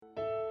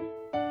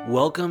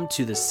Welcome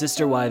to the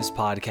Sister Wives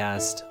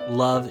podcast.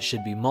 Love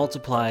should be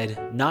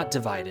multiplied, not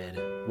divided,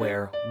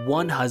 where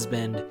one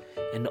husband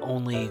and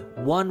only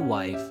one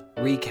wife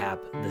recap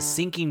the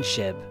sinking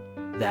ship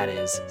that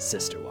is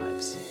Sister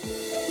Wives.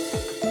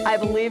 I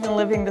believe in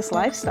living this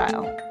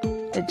lifestyle.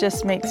 It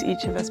just makes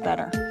each of us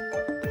better.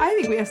 I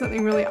think we have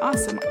something really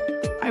awesome.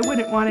 I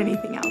wouldn't want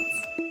anything else.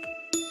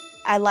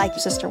 I like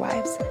Sister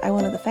Wives. I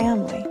wanted the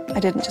family.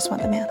 I didn't just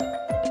want the men.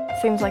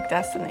 Seems like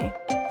destiny.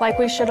 Like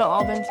we should have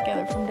all been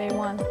together from day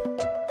one.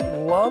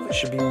 Love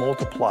should be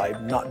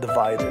multiplied, not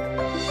divided.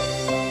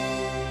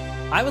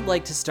 I would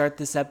like to start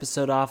this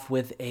episode off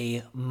with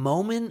a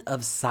moment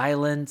of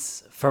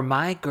silence for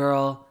my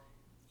girl,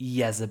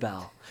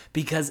 Jezebel.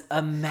 Because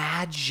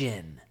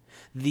imagine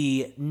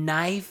the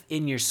knife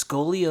in your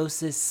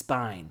scoliosis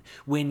spine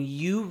when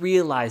you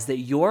realize that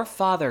your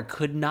father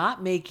could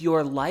not make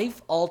your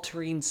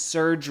life-altering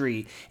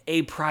surgery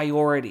a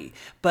priority,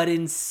 but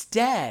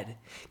instead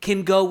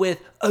can go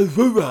with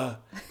Aurora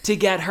to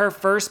get her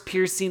first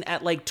piercing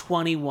at like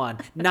 21.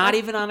 Not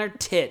even on her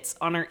tits,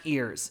 on her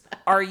ears.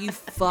 Are you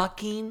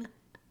fucking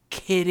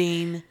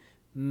kidding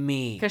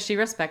me? Because she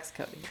respects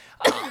Cody.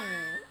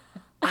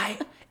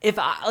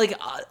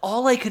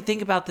 All I could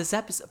think about this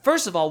episode,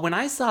 first of all, when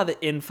I saw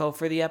the info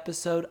for the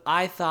episode,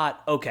 I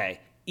thought, okay,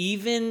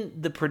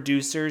 even the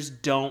producers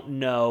don't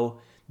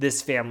know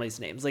this family's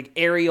names. Like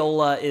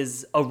Areola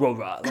is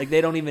Aurora. Like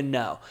they don't even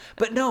know.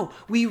 But no,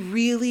 we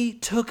really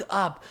took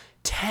up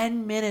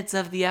 10 minutes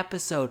of the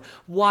episode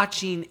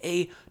watching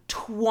a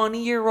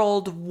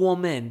 20-year-old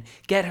woman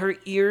get her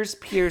ears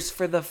pierced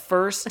for the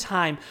first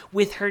time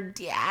with her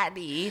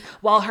daddy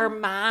while her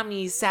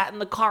mommy sat in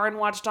the car and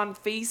watched on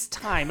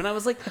FaceTime. And I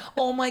was like,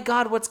 oh my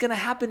God, what's going to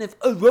happen if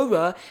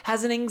Aurora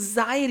has an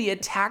anxiety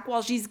attack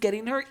while she's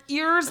getting her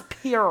ears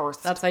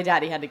pierced? That's why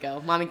daddy had to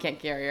go. Mommy can't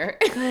carry her.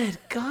 Good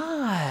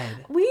God.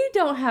 We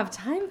don't have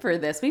time for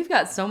this. We've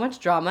got so much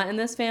drama in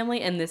this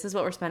family, and this is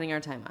what we're spending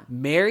our time on.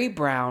 Mary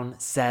Brown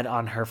said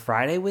on her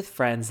Friday with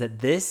Friends that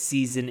this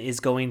season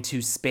is going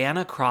to span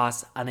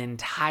across an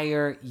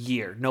entire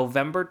year,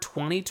 November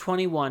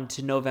 2021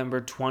 to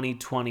November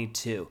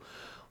 2022.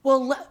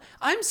 Well,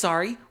 I'm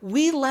sorry,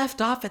 we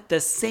left off at the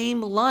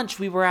same lunch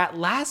we were at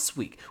last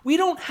week. We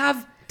don't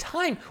have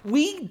time.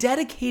 We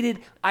dedicated,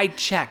 I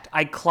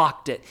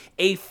clocked it,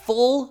 a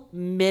full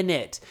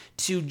minute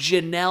to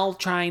Janelle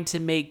trying to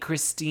make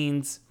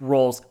Christine's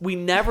rolls. We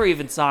never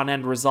even saw an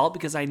end result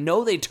because I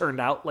know they turned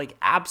out like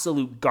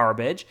absolute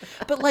garbage.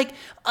 But like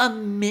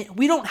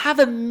we don't have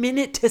a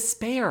minute to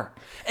spare.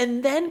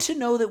 And then to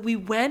know that we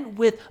went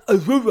with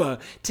Aurora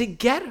to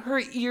get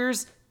her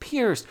ears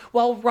pierced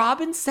while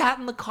Robin sat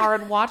in the car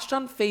and watched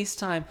on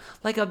FaceTime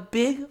like a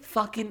big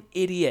fucking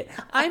idiot.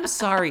 I'm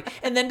sorry.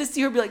 And then to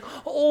see her be like,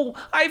 oh,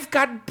 I've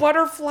got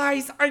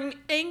butterflies. I'm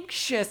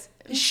anxious.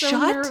 So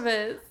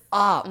nervous.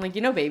 Up. I'm like,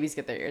 babies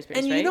get their ears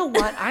pierced, and right? You know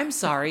what? I'm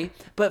sorry.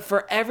 But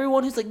for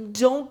everyone who's like,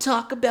 don't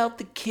talk about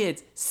the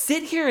kids,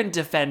 sit here and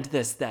defend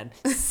this then.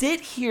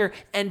 Sit here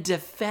and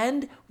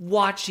defend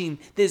watching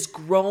this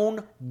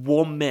grown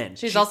woman.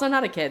 She's also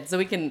not a kid, so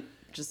we can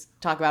just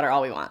talk about her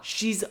all we want.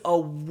 She's a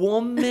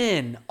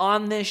woman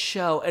on this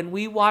show, and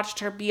we watched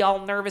her be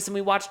all nervous, and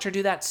we watched her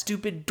do that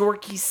stupid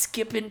dorky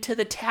skip into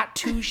the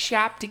tattoo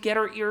shop to get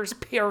her ears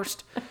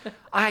pierced.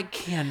 I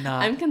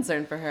cannot. I'm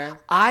concerned for her.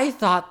 I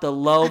thought the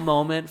low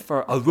moment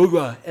for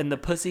Aurora and the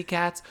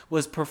Pussycats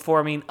was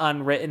performing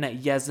Unwritten at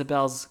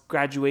Jezebel's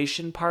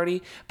graduation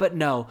party, but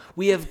no,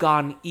 we have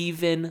gone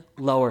even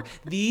lower.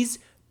 These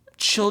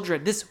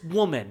children, this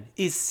woman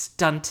is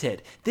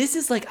stunted. This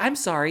is like, I'm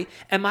sorry,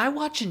 am I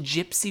watching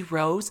Gypsy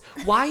Rose?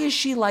 Why is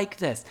she like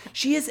this?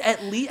 She is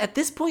at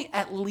this point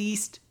at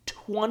least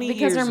 20 years old.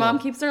 Because her mom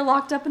keeps her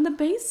locked up in the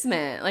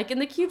basement, like in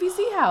the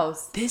QVC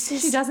house.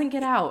 She doesn't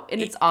get out,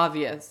 and it's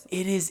obvious.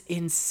 It is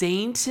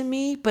insane to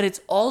me, but it's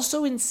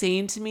also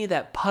insane to me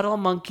that Puddle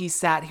Monkey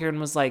sat here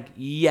and was like,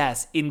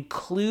 yes,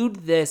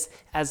 include this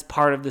as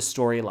part of the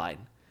storyline.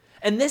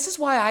 And this is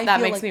why that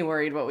makes me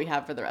worried what we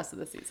have for the rest of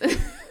the season.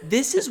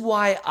 This is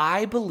why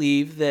I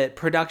believe that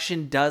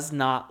production does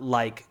not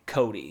like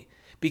Cody.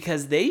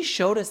 Because they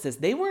showed us this.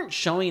 They weren't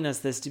showing us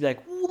this to be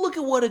like, look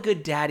at what a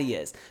good daddy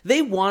is.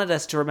 They wanted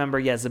us to remember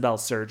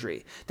Jezebel's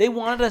surgery. They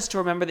wanted us to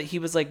remember that he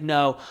was like,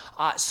 no,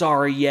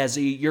 sorry,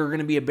 Yezi, you're going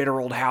to be a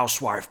bitter old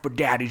housewife, but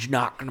daddy's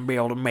not going to be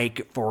able to make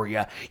it for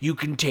you. You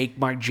can take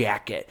my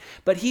jacket.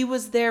 But he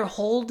was there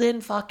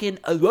holding fucking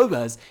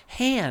Aurora's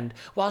hand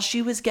while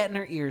she was getting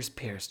her ears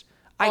pierced.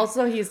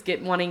 Also, he's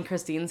wanting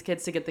Christine's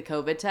kids to get the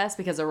COVID test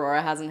because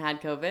Aurora hasn't had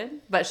COVID,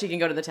 but she can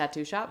go to the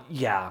tattoo shop.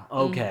 Yeah,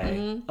 okay.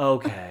 Mm-hmm.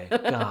 Okay.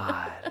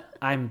 God,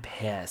 I'm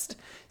pissed.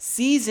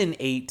 Season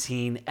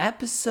 18,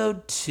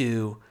 episode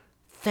 2,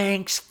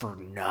 Thanks for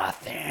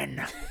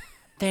Nothing.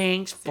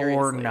 Thanks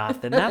for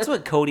nothing. That's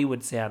what Cody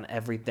would say on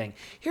everything.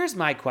 Here's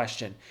my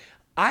question.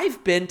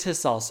 I've been to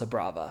Salsa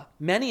Brava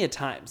many a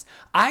times.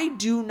 I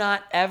do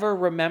not ever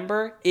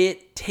remember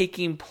it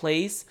taking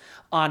place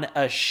on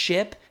a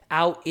ship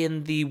out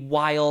in the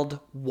wild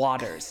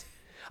waters.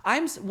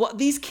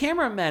 These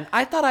cameramen,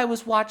 I thought I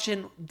was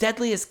watching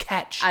Deadliest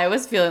Catch. I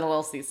was feeling a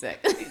little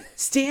seasick.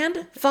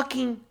 Stand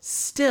fucking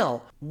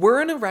still.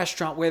 We're in a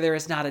restaurant where there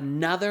is not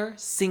another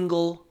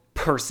single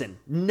person.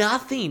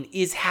 Nothing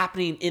is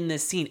happening in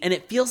this scene. And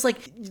it feels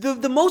like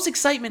the most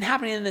excitement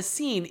happening in this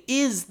scene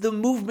is the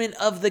movement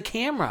of the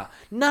camera.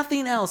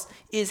 Nothing else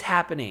is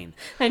happening.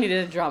 I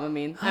needed a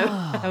Dramamine.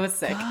 I was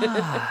sick.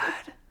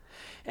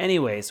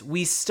 Anyways,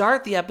 we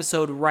start the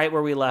episode right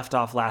where we left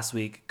off last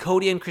week.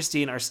 Cody and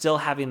Christine are still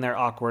having their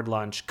awkward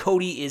lunch.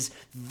 Cody is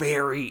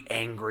very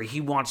angry.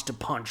 He wants to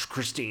punch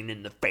Christine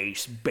in the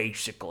face,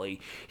 basically.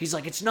 He's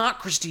like, it's not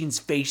Christine's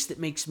face that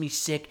makes me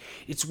sick.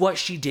 It's what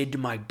she did to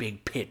my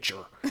big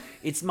picture.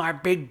 It's my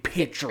big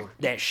picture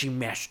that she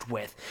messed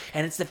with.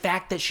 And it's the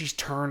fact that she's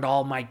turned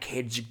all my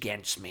kids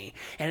against me.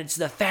 And it's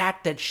the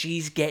fact that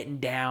she's getting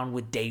down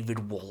with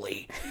David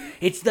Woolley.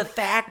 It's the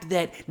fact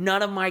that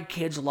none of my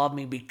kids love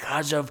me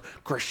because of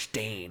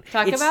Christine.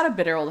 Talk about a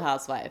bitter old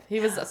housewife.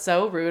 He was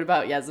so rude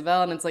about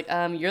Jezebel, and it's like,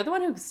 you're the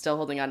one who's still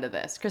holding on to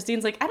this.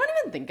 Christine's like, I don't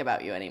even think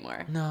about you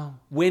anymore. No.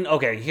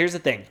 Okay, here's the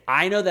thing.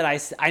 I know what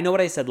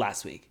I said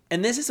last week.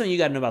 And this is something you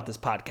got to know about this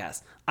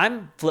podcast.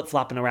 I'm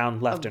flip-flopping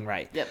around left and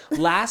right. Yep.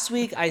 Last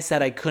week, I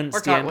said I couldn't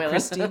stand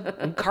Christine.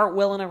 I'm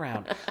cartwheeling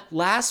around.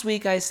 Last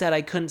week, I said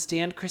I couldn't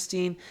stand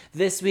Christine.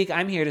 This week,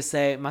 I'm here to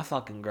say, my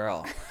fucking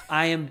girl.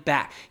 I am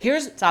back.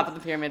 Here's top of the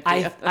pyramid for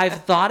you.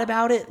 I've thought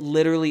about it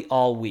literally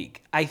all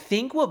week. I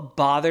think what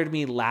bothered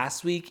me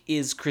last week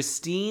is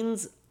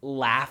Christine's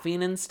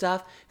laughing and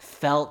stuff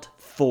felt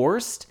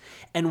forced.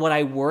 And what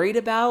I worried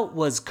about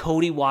was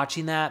Cody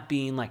watching that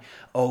being like,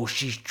 oh,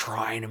 she's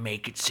trying to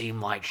make it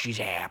seem like she's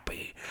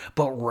happy,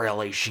 but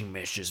really she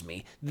misses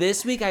me.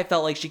 This week I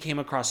felt like she came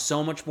across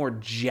so much more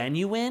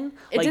genuine.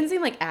 It didn't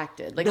seem like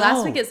acted. Like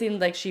last week it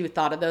seemed like she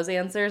thought of those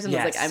answers and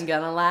was like, I'm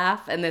gonna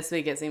laugh. And this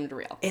week it seemed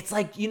real. It's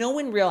like, you know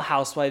when Real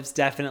Housewives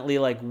definitely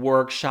like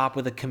workshop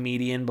with a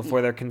comedian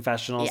before their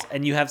confessionals,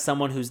 and you have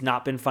someone who's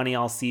not been funny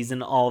all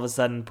season all of a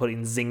sudden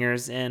putting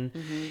zingers in?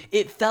 Mm-hmm.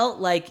 It felt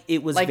like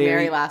it was like very...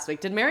 Mary last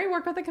week. Did Mary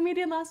work with a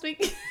comedian last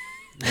week?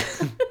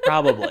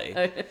 Probably.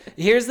 Okay.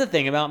 Here's the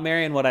thing about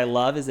Mary, and what I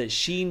love is that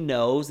she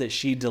knows that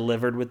she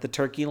delivered with the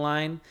turkey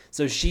line,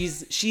 so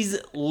she's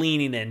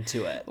leaning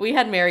into it. We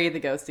had Mary the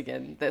ghost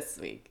again this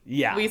week.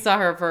 Yeah. We saw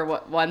her for,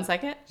 1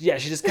 second? Yeah,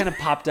 she just kind of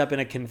popped up in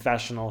a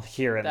confessional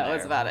here and there. That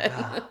was about it.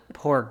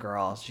 Poor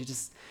girl.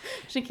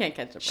 She can't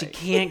catch a break. She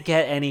can't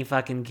get any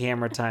fucking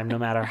camera time no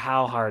matter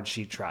how hard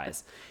she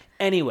tries.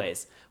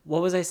 Anyways,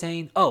 what was I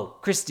saying? Oh,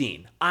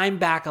 Christine. I'm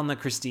back on the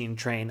Christine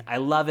train. I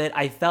love it.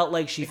 I felt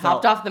like she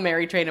hopped off the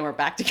Mary train and we're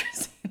back to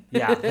Christine.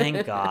 Yeah,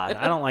 thank God.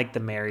 I don't like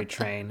the Mary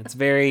train. It's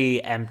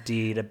very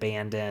emptied,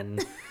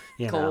 abandoned,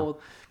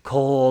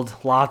 cold,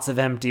 lots of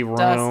empty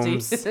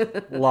rooms,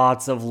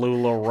 lots of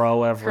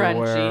LuLaRoe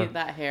everywhere. Crunchy,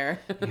 that hair.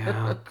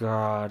 Oh,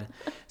 God.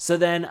 So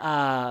then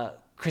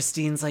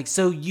Christine's like,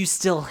 so you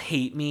still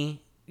hate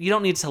me? You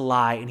don't need to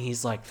lie. And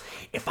he's like,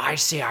 if I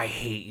say I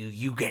hate you,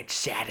 you get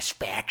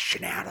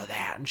satisfaction out of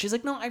that. And she's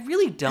like, no, I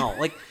really don't.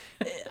 Like,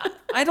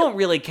 I don't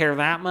really care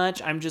that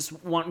much. I'm just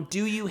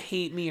do you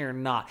hate me or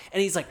not?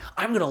 And he's like,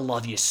 I'm going to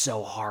love you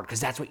so hard because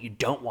that's what you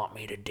don't want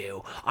me to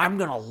do. I'm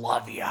going to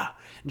love you.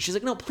 And she's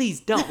like, no, please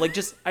don't. Like,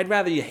 I'd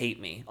rather you hate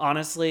me,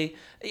 honestly.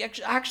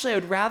 Actually, I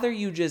would rather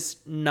you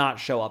just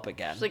not show up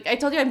again. She's like, I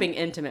told you I'm being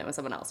intimate with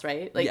someone else,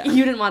 right? Like,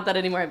 you didn't want that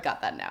anymore. I've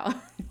got that now.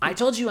 I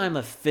told you I'm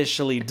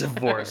officially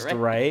divorced,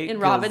 right? In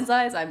Robin's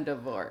eyes, I'm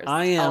divorced.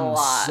 I am.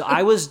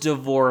 I was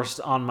divorced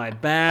on my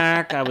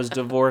back. I was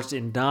divorced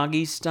in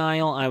doggy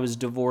style. I was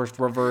divorced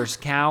reverse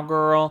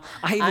cowgirl.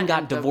 I even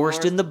got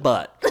divorced in the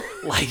butt.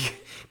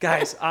 Like,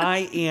 guys,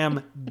 I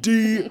am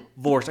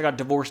divorced. I got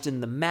divorced in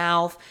the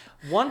mouth.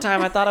 One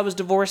time I thought I was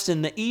divorced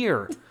in the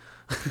ear.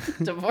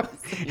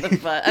 Divorced in the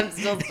butt. I'm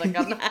still stuck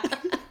on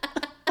that.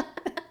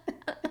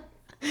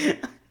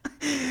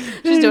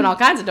 She's doing all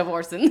kinds of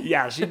divorcing.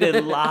 Yeah, she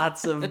did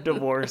lots of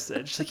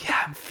divorcing. She's like,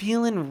 yeah, I'm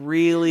feeling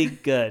really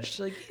good. She's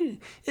like,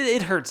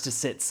 it hurts to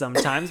sit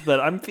sometimes, but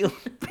I'm feeling...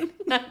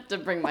 Not to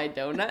bring my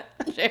donut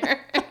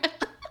chair.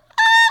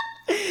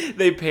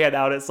 They pan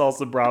out at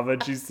Salsa Brava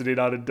and she's sitting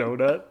on a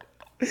donut.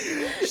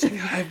 She's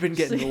like, I've been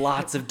getting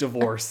lots of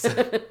divorce.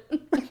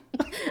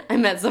 I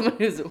met someone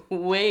who's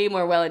way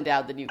more well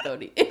endowed than you,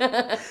 Cody.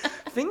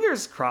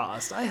 Fingers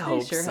crossed. I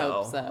hope sure so.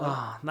 Hope so.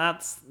 Oh,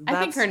 that's I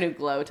think her new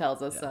glow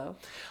tells us so.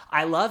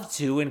 I love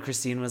too when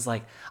Christine was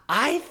like,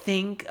 I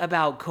think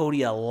about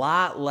Cody a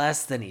lot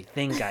less than he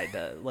think I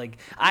do. Like,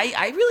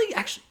 I really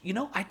actually,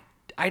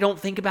 I don't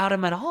think about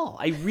him at all.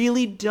 I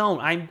really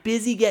don't. I'm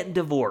busy getting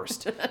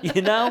divorced,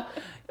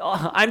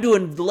 I'm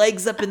doing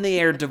legs up in the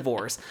air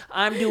divorce.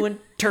 I'm doing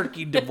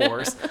turkey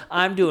divorce.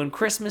 I'm doing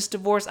Christmas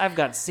divorce. I've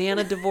got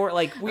Santa divorce.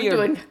 Like, I'm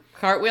doing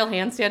cartwheel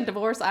handstand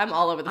divorce. I'm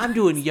all over the place. I'm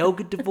doing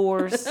yoga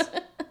divorce.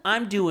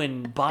 I'm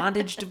doing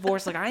bondage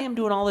divorce. Like, I am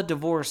doing all the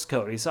divorce,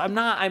 Cody. So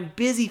I'm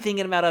busy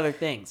thinking about other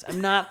things. I'm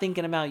not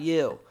thinking about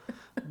you.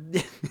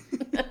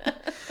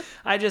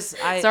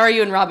 Sorry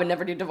you and Robin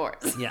never do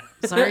divorce. Yeah.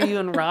 Sorry you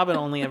and Robin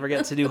only ever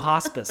get to do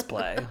hospice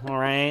play. All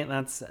right?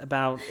 That's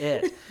about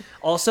it.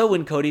 Also,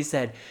 when Cody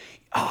said,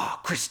 "Oh,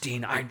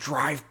 Christine, I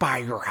drive by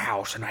your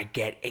house and I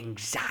get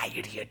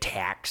anxiety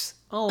attacks."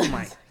 Oh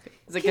my.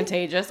 Is it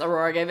contagious?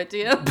 Aurora gave it to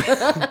you?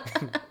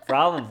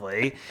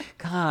 Probably.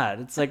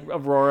 God, it's like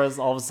Aurora's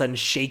all of a sudden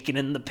shaking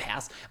in the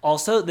past.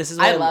 Also, this is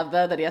what I love,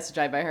 though, that he has to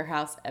drive by her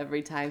house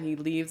every time he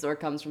leaves or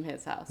comes from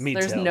his house. Me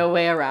There's too. no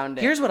way around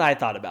it. Here's what I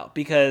thought about,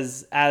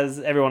 because as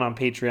everyone on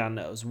Patreon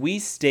knows, we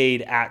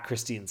stayed at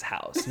Christine's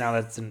house. Now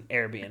that's an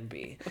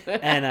Airbnb.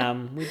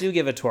 And we do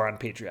give a tour on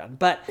Patreon.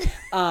 But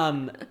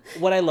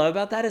what I love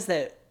about that is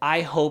that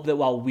I hope that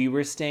while we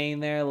were staying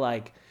there,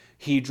 like,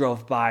 he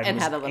drove by And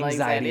was had a little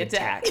anxiety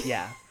attack.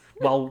 Yeah.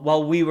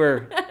 While we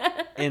were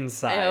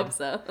inside. I hope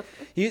so.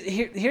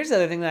 Here's the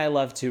other thing that I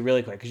love too,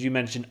 really quick, because you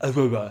mentioned and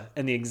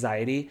the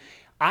anxiety.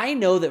 I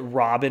know that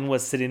Robin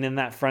was sitting in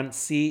that front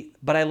seat,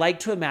 but I like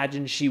to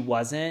imagine she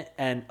wasn't,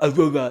 and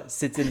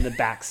sits in the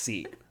back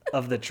seat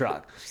of the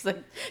truck. She's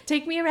like,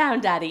 take me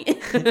around, Daddy.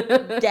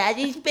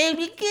 Daddy's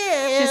baby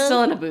girl. She's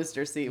still in a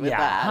booster seat with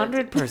that.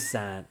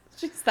 100%.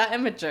 She's that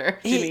immature.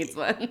 She needs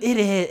one. It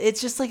is.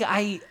 It's just like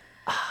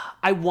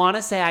I want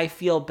to say I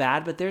feel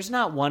bad, but there's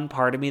not one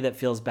part of me that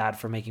feels bad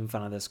for making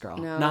fun of this girl.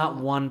 No. Not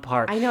one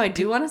part. I know. I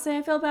do want to say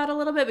I feel bad a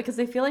little bit because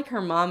I feel like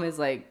her mom is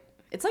like,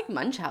 it's like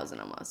Munchausen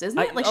almost, isn't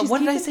it? Like what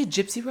did I say?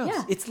 Gypsy Rose.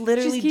 Yeah. It's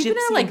literally She's keeping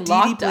Gypsy her, like, and Dee Dee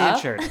locked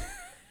up. Blanchard.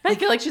 I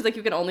feel like she's like,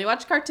 you can only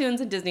watch cartoons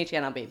and Disney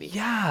Channel, baby.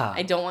 Yeah.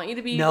 I don't want you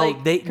to be No,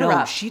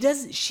 corrupt.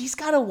 she's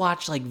got to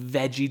watch like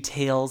Veggie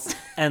Tales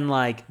and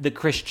like the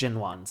Christian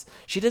ones.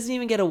 She doesn't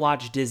even get to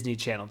watch Disney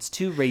Channel. It's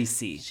too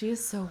racy. She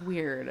is so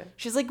weird.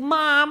 She's like,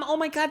 "Mom, oh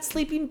my God,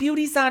 Sleeping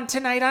Beauty's on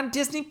tonight on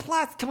Disney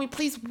Plus. Can we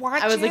please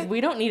watch it?" I was like,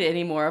 we don't need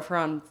any more of her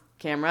on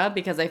camera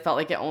because I felt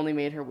like it only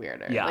made her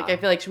weirder. Yeah. Like I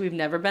feel like we've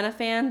never been a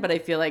fan, but I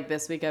feel like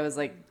this week I was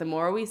like, the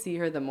more we see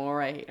her, the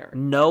more I hate her.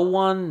 No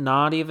one,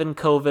 not even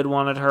COVID,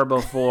 wanted her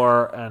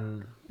before,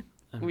 and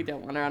We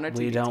don't want her on our TV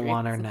we don't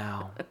want her screens.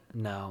 now.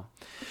 No.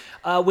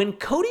 When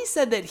Cody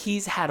said that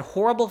he's had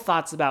horrible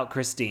thoughts about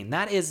Christine,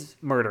 that is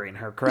murdering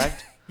her,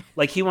 correct?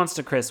 Like he wants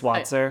to Chris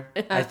Watts her?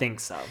 I think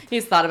so.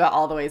 He's thought about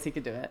all the ways he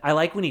could do it. I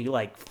like when he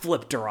like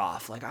flipped her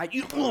off. Like,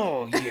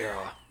 oh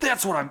yeah,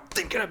 that's what I'm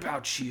thinking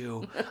about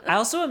you. I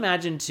also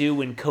imagine too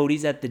when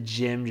Cody's at the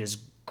gym just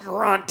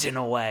grunting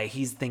away,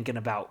 he's thinking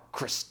about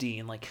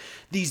Christine. Like,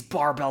 these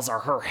barbells are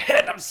her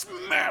head. I'm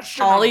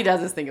smashing All them. he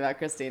does is think about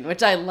Christine,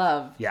 which I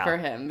love Yeah. for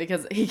him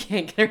because he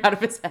can't get her out of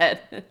his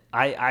head.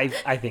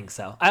 I think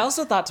so. I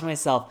also thought to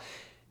myself,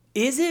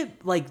 is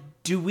it like,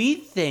 do we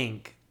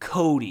think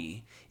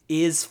Cody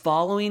is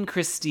following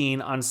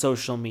Christine on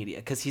social media?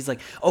 Because he's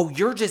like, oh,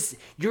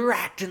 you're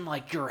acting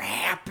like you're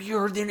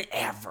happier than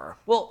ever.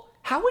 Well,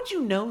 how would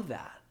you know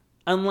that?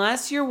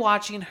 Unless you're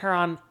watching her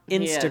on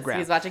Instagram.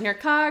 He's watching her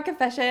car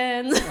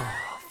confessions.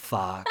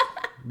 Fuck.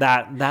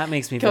 That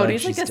makes me feel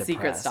Cody's like like she's a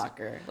secret depressed.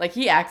 stalker. Like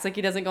he acts like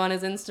he doesn't go on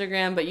his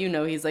Instagram, but you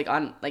know he's like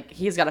on, like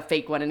he's got a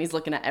fake one and he's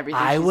looking at everything.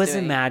 I she's was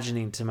doing.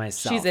 imagining to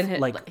myself. She's in his,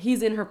 like,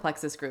 he's in her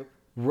Plexus group.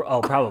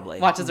 oh, probably.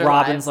 Watches her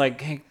Robin's lives.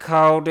 like, hey,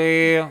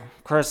 Cody,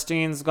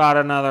 Christine's got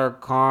another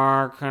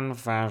car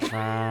confession.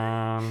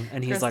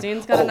 And he's Christine's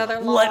like, got oh, another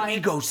let lie." me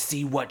go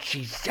see what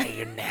she's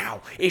saying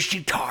now. Is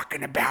she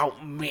talking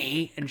about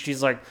me? And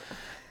she's like,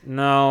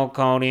 no,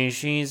 Cody,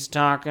 she's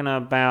talking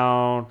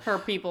about Her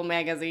People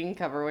magazine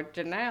cover with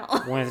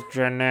Janelle. with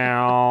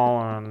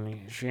Janelle,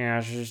 and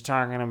she's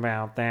talking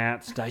about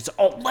that stuff. He's like,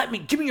 oh,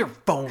 give me your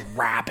phone,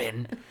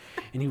 Robin.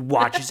 And he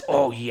watches,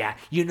 oh yeah,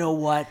 you know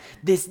what?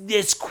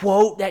 This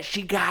quote that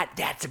she got,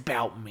 that's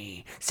about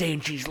me.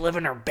 Saying she's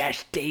living her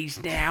best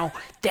days now,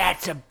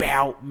 that's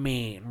about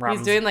me. And He's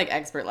Robin's doing like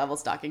expert level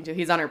stalking too.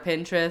 He's on her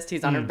Pinterest.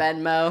 He's on her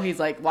Venmo. He's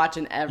like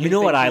watching everything. You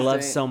know what I she's love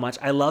doing. so much?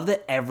 I love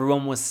that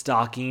everyone was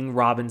stalking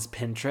Robin's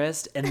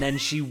Pinterest, and then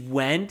she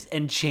went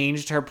and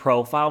changed her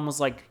profile and was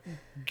like,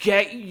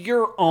 get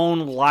your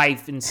own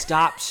life and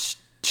stop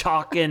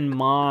stalking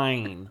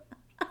mine.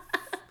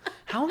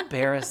 How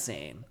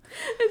embarrassing.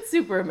 It's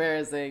super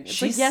embarrassing. It's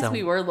She's like, yes, so-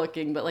 we were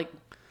looking, but like,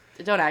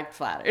 don't act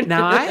flattered.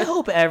 Now, I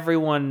hope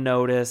everyone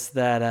noticed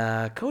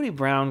that Cody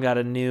Brown got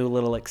a new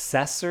little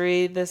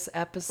accessory this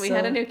episode. we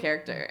had a new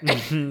character.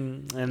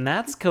 And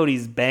that's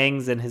Cody's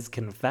bangs in his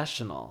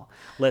confessional.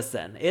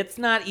 Listen, it's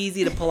not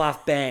easy to pull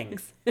off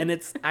bangs.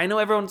 And I know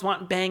everyone's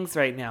wanting bangs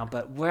right now,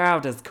 but wow,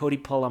 does Cody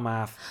pull them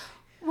off?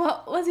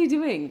 What was he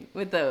doing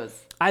with those?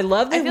 I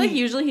love that I feel like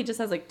usually he just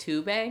has like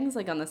two bangs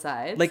like on the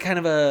sides. like kind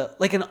of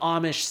like an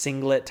Amish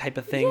singlet type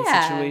of thing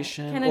Yeah,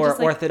 situation, kinda or just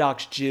like-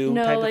 Orthodox Jew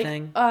no, type like of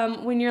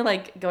thing. when you're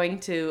like going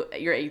to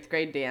your 8th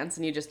grade dance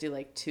and you just do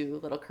like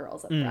two little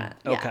curls up front.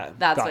 Yeah, okay,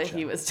 that's what gotcha.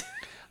 he was doing.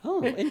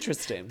 Oh,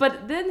 interesting.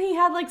 But then he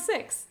had like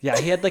 6. yeah,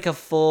 he had like a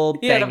full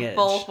He had bangage. a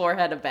full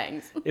forehead of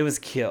bangs. It was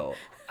cute.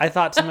 I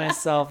thought to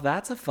myself,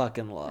 that's a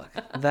fucking look.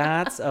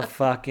 That's a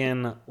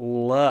fucking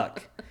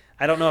look.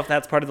 I don't know if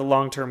that's part of the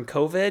long-term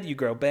COVID. You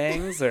grow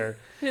bangs or...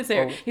 His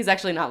hair. He's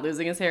actually not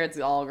losing his hair. It's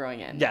all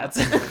growing in. Yeah,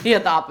 it's- he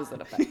had the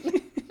opposite effect.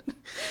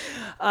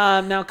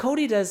 Now,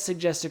 Cody does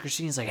suggest to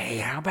Christine, he's like, hey,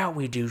 how about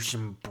we do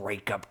some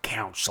breakup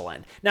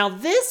counseling? Now,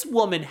 this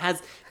woman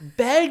has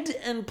begged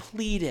and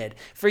pleaded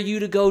for you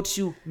to go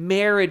to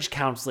marriage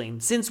counseling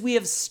since we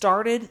have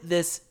started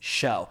this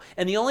show.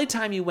 And the only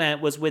time you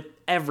went was with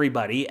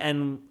everybody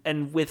and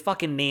with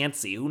fucking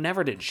Nancy, who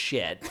never did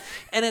shit.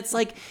 And it's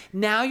like,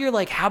 now you're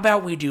like, how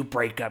about we do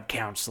breakup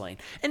counseling?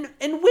 And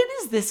when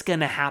is this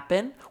gonna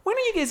happen? When are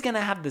you guys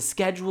gonna have the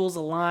schedules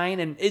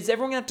aligned? And is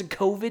everyone gonna have to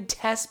COVID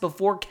test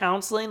before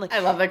counseling? Like, I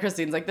love that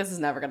Christine's like, this is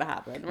never gonna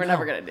happen. We're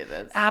never gonna do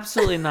this.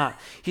 absolutely not.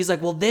 He's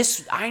like, well,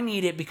 I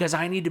need it because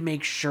I need to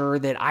make sure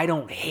that I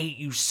don't hate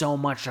you so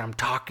much that I'm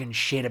talking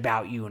shit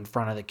about you in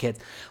front of the kids.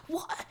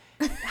 What?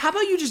 How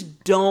about you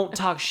just don't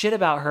talk shit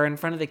about her in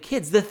front of the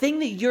kids? The thing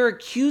that you're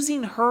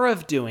accusing her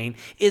of doing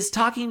is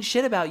talking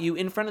shit about you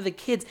in front of the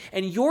kids.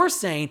 And you're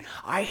saying,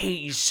 I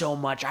hate you so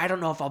much, I don't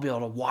know if I'll be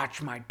able to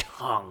watch my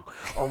tongue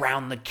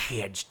around the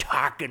kids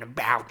talking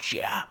about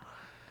you.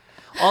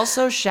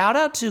 Also, shout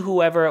out to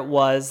whoever it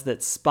was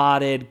that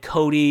spotted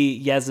Cody,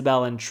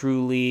 Jezebel, and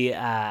Truly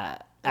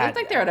It looked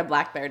like they were at a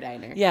Black Bear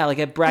diner. yeah, like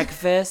at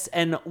breakfast.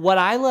 And what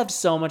I loved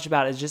so much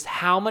about it is just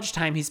how much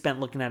time he spent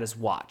looking at his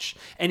watch.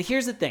 And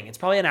here's the thing. It's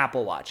probably an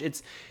Apple Watch.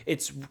 It's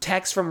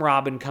text from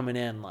Robin coming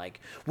in like,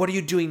 what are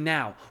you doing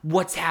now?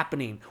 What's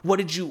happening? What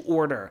did you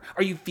order?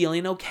 Are you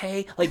feeling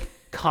okay? Like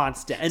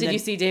constant. And Did you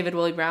see David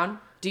Willie Brown?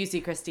 Do you see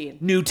Christine?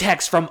 new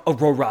text from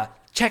Aurora.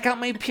 Check out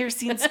my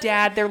piercings,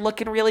 Dad. They're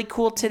looking really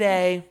cool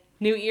today.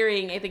 New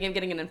earring. I think I'm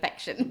getting an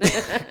infection.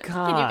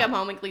 Can you come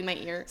home and clean my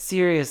ear?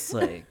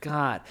 Seriously,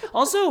 God.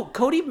 Also,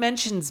 Cody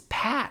mentions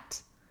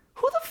Pat.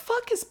 Who the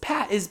fuck is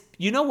Pat?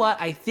 You know what?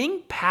 I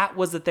think Pat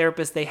was the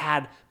therapist they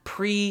had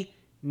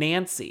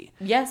pre-Nancy.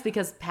 Yes,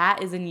 because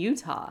Pat is in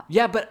Utah.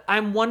 Yeah, but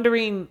I'm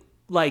wondering,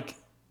 like,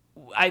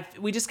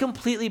 we just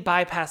completely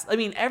bypassed. I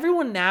mean,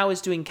 everyone now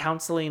is doing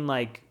counseling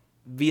like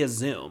via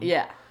Zoom.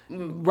 Yeah.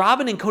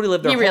 Robin and Cody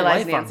lived their He whole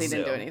realized life on Nancy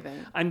Zoom. didn't do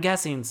anything. I'm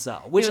guessing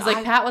so. He Which was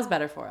like, Pat was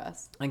better for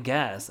us. I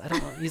guess. I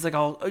don't know. He's like,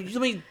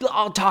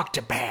 I'll talk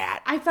to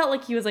Pat. I felt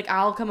like he was like,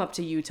 I'll come up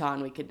to Utah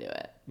and we could do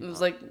it. It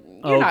was like,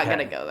 you're not Okay. going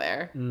to go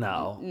there.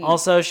 No.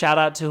 Also, shout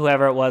out to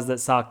whoever it was that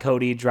saw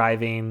Cody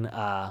driving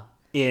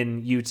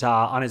in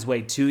Utah on his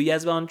way to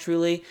Jezebel and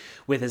Truly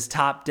with his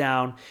top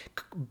down,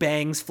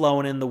 bangs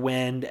flowing in the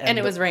wind. And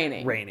it was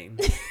raining. Raining.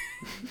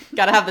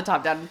 Gotta have the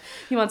top down.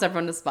 He wants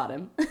everyone to spot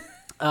him.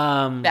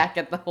 Back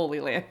at the Holy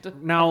Land.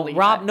 Now, Holy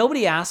Land.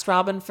 nobody asked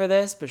Robin for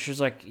this, but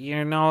she's like,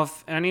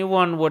 if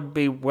anyone would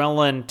be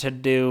willing to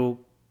do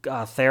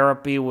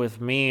therapy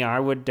with me, I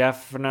would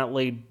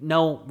definitely.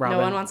 No, Robin.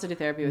 No one wants to do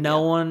therapy with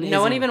No you. one No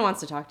one isn't- even wants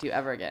to talk to you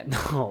ever again.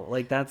 No,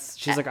 like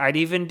she's like, I'd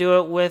even do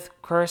it with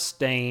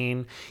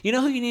Christine. You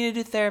know who you need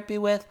to do therapy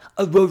with?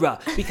 Aurora.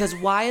 Because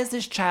why is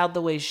this child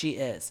the way she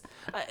is?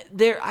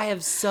 I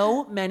have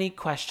so many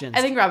questions.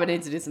 I think Robin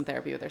needs to do some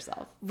therapy with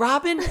herself.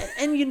 Robin,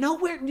 and you know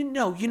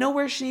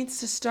where she needs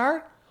to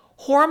start?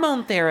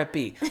 Hormone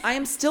therapy. I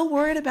am still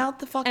worried about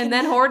the fucking. And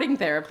then hoarding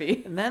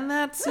therapy. And then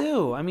that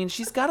too. I mean,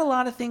 she's got a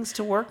lot of things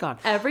to work on.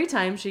 Every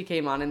time she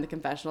came on in the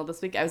confessional this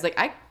week, I was like,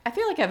 I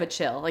feel like I have a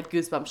chill, like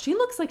goosebumps. She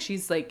looks like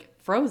she's like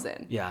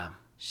frozen. Yeah.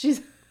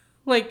 She's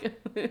like,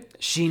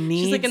 She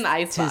needs like in the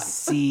ice to box.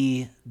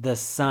 see the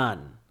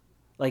sun.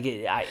 Like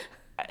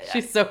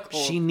she's so cold.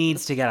 she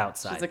needs to get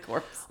outside. She's a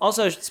corpse.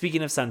 Also,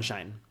 speaking of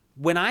sunshine,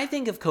 when I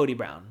think of Cody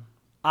Brown,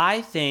 I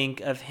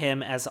think of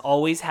him as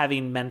always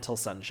having mental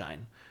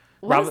sunshine.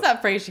 What is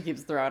that phrase she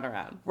keeps throwing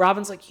around?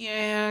 Robin's like,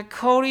 yeah,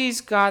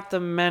 Cody's got the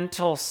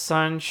mental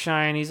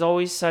sunshine. He's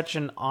always such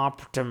an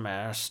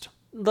optimist.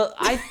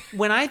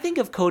 When I think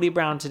of Cody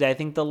Brown today, I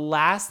think the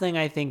last thing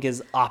I think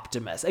is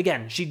optimist.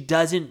 Again, she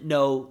doesn't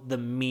know the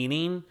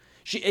meaning.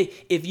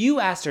 If you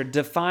asked her,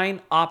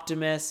 define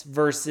optimist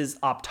versus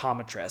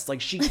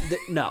optometrist,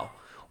 no,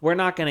 we're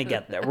not going to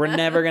get there. We're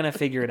never going to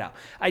figure it out.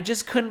 I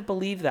just couldn't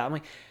believe that. I'm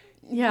like,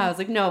 Yeah, I was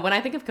like, no, when I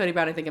think of Cody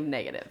Brown, I think of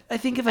negative. I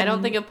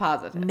don't think of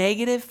positive.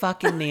 Negative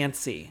fucking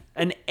Nancy.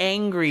 An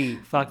angry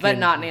fucking. But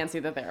not Nancy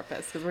the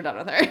therapist, because we're done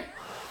with her.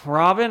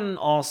 Robin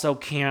also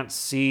can't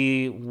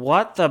see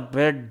what the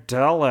big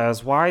deal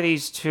is. Why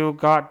these two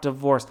got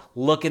divorced.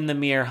 Look in the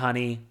mirror,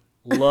 honey.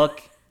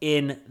 Look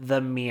in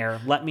the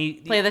mirror. Let me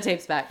Play the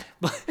tapes back.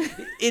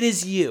 It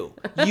is you.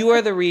 You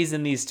are the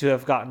reason these two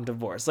have gotten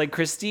divorced. Like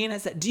Christine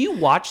has said, do you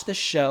watch the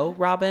show,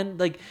 Robin?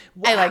 Like,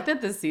 I like that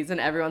this season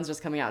everyone's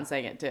just coming out and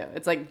saying it too.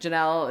 It's like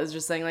Janelle is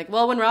just saying like,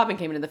 well, when Robin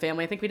came into the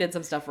family, I think we did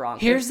some stuff wrong.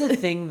 Here's the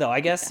thing though.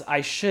 I guess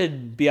I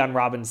should be on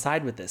Robin's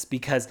side with this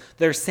because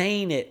they're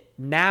saying it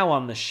now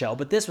on the show,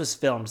 but this was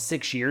filmed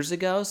 6 years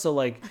ago. So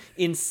like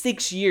in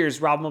 6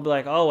 years, Robin will be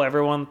like, oh,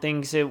 everyone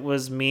thinks it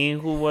was me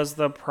who was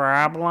the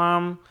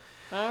problem.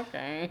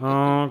 Okay.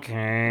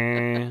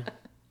 Okay.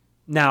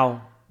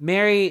 Now,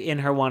 Mary in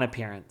her one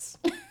appearance.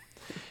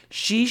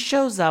 She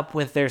shows up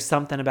with There's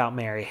Something About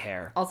Mary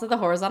hair. Also, the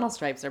horizontal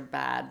stripes are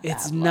bad.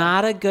 It's bad look.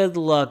 not a good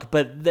look,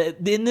 but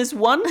in this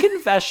one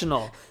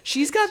confessional,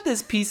 she's got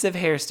this piece of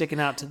hair sticking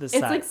out to the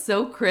side. It's like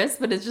so crisp,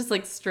 but it's just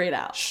like straight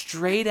out.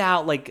 Straight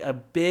out, like a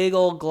big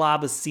old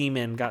glob of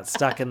semen got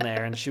stuck in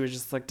there, and she was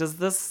just like, "Does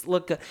this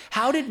look good?"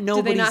 How did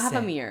nobody? Do they not have say?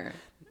 a mirror?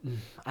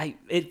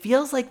 It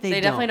feels like They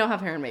definitely don't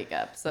have hair and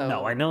makeup. So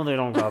No, I know they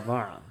don't got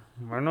that.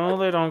 I know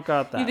they don't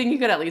got that. You think you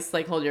could at least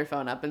like hold your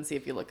phone up and see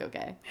if you look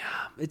okay?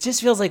 It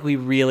just feels like we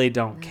really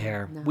don't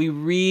care. No. We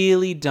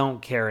really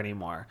don't care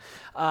anymore.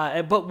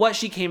 But what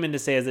she came in to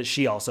say is that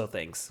she also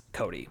thinks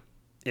Cody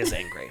is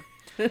angry.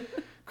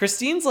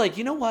 Christine's like,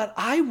 you know what?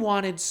 I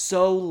wanted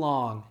so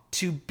long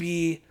to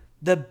be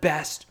the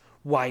best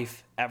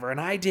wife ever, and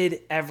I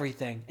did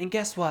everything. And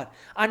guess what?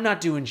 I'm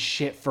not doing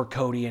shit for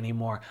Cody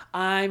anymore.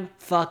 I'm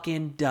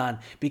fucking done.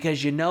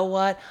 Because you know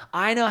what?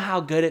 I know how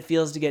good it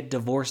feels to get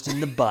divorced in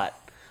the butt.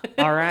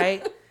 All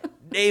right?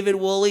 David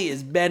Woolley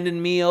is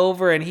bending me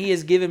over, and he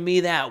is giving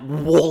me that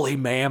woolly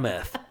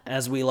mammoth,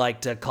 as we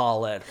like to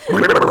call it.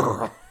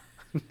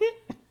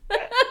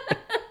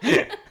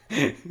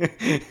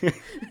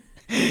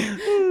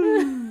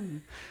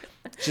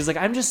 She's like,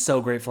 I'm just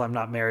so grateful I'm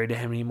not married to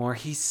him anymore.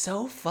 He's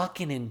so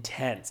fucking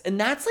intense. And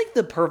that's like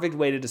the perfect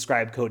way to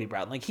describe Cody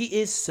Brown. Like,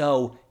 he is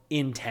so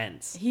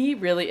intense. He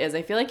really is.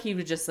 I feel like he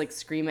would just like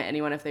scream at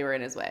anyone if they were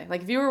in his way.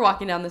 Like if you were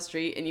walking down the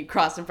street and you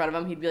crossed in front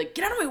of him, he'd be like,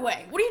 get out of my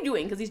way. What are you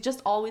doing? Because he's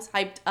just always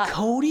hyped up.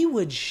 Cody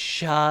would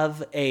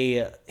shove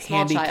a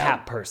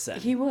handicapped person.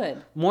 He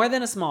would. More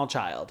than a small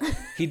child.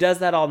 He does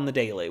that on the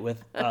daily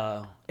with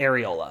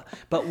Areola.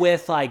 But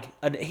with like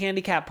a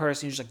handicapped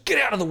person, he's just like,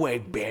 get out of the way,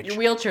 bitch. Your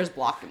wheelchair's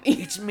blocking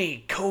me. It's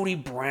me, Cody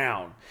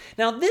Brown.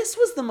 Now, this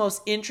was the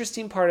most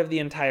interesting part of the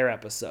entire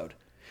episode.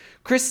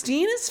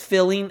 Christine is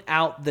filling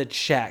out the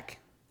check.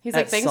 He's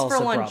like, thanks for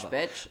Salsa lunch, Brava.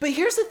 bitch. But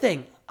here's the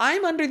thing.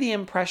 I'm under the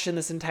impression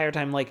this entire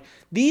time, like,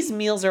 these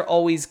meals are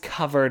always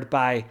covered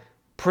by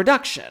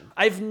production.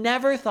 I've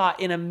never thought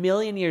in a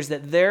million years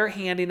that they're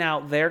handing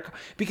out their...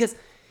 Because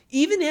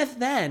even if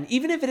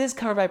it is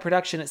covered by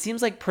production, it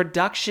seems like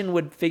production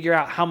would figure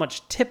out how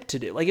much tip to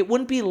do. Like, it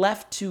wouldn't be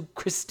left to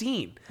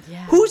Christine.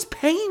 Yeah. Who's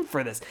paying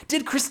for this?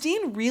 Did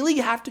Christine really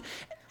have to...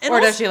 And or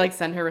also, does she like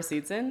send her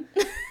receipts in?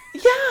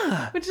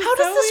 Yeah. Which is how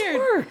does so this weird.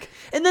 work?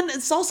 And then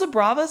Salsa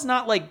Brava's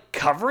not like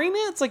covering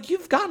it. It's like,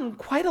 you've gotten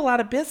quite a lot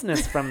of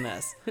business from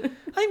this.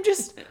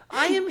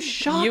 I am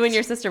shocked. You and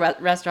your sister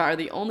restaurant are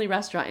the only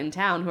restaurant in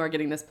town who are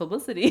getting this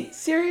publicity.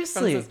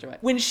 Seriously. From Sister Wife.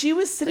 When she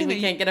was sitting Like,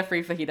 we there, can't get a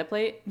free fajita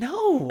plate?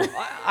 no,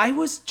 I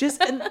was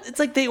just, and it's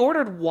like they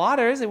ordered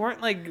waters. They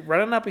weren't like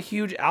running up a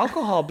huge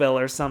alcohol bill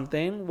or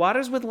something.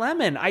 Waters with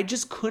lemon. I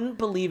just couldn't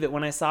believe it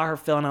when I saw her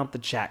filling out the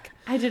check.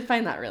 I did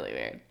find that really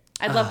weird.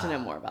 I'd love to know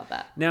more about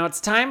that. Now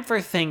it's time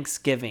for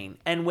Thanksgiving.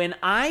 And when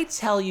I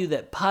tell you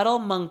that Puddle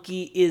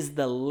Monkey is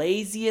the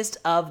laziest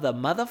of the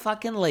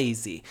motherfucking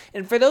lazy,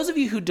 and for those of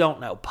you who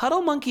don't know,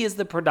 Puddle Monkey is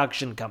the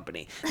production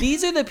company.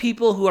 These are the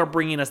people who are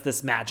bringing us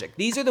this magic.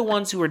 These are the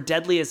ones who are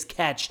deadliest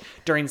catch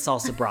during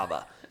Salsa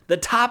Brava. The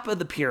top of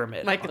the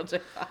pyramid. Michael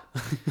J.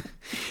 Fox.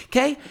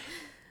 Okay?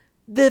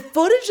 The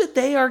footage that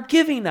they are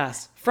giving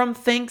us from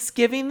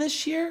Thanksgiving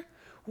this year,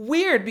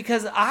 weird,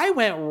 because I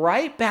went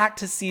right back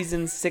to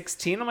season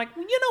 16. I'm like,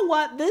 you know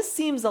what? This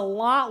seems a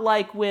lot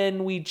like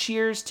when we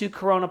cheers to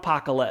Corona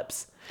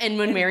Apocalypse. And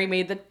when Mary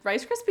made the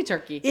Rice Krispie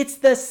turkey. It's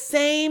the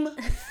same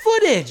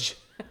footage.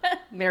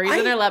 Mary's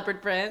in her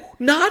leopard print.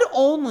 Not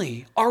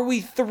only are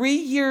we 3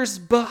 years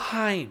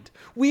behind,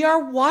 we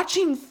are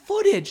watching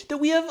footage that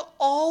we have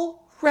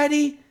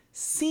already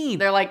seen.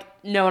 They're like,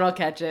 no one will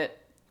catch it.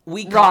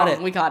 We caught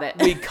it. We caught it.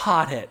 We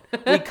caught it.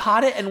 We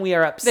caught it, and we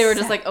are upset. They were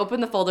just like, open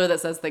the folder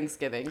that says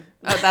Thanksgiving.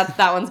 Oh,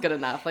 that one's good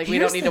enough. Like, we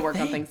Here's don't need the to work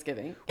on thing.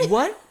 Thanksgiving.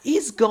 What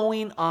is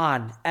going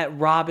on at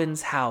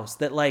Robin's house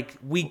that, like,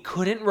 we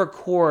couldn't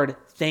record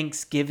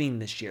Thanksgiving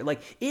this year?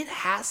 Like, it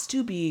has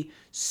to be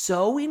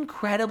so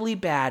incredibly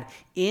bad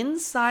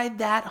inside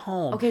that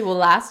home. Okay, well,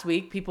 last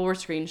week, people were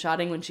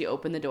screenshotting when she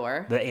opened the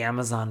door. The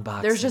Amazon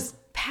box. There's just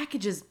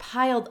packages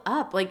piled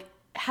up. Like,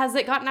 has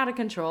it gotten out of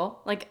control?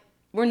 Like,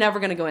 we're never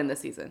going to go in this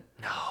season.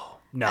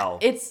 No.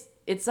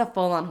 It's a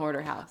full-on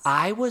hoarder house.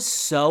 I was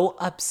so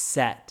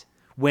upset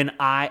when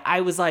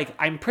I was like,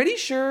 I'm pretty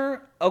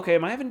sure, okay,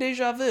 am I having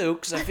deja vu?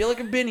 Because I feel like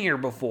I've been here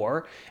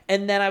before.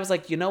 And then I was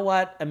like, you know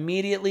what?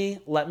 Immediately,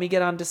 let me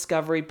get on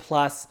Discovery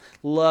Plus.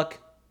 Look,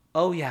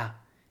 oh yeah,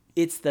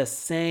 it's the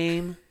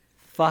same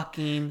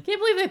fucking... Can't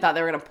believe they thought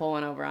they were going to pull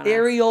one over on us.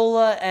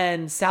 Areola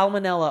and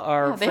Salmonella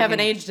are... They haven't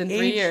freaking aged in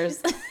 3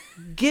 years.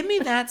 Give me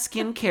that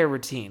skincare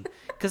routine,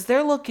 because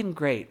they're looking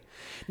great.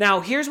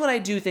 Now, here's what I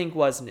do think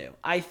was new.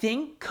 I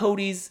think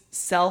Cody's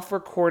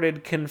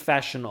self-recorded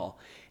confessional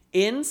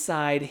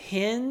inside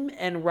him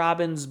and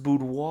Robin's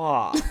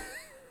boudoir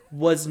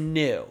was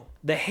new.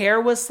 The hair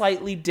was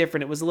slightly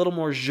different. It was a little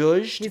more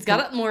zhuzhed. He's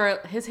got it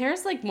more, his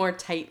hair's like more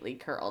tightly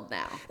curled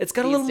now. It's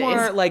got a these little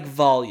more days. like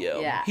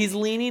volume. Yeah. He's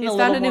leaning He's a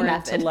found little a new more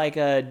into method. like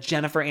a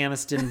Jennifer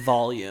Aniston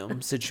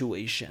volume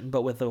situation,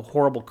 but with a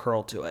horrible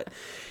curl to it.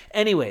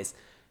 Anyways,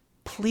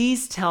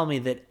 please tell me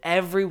that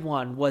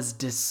everyone was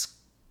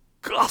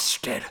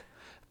disgusted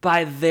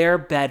by their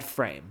bed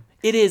frame.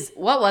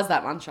 What was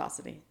that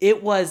monstrosity?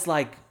 It was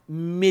like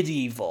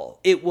medieval.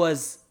 It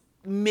was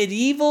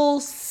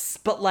medieval,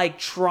 but like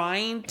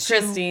trying to...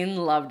 Christine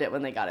loved it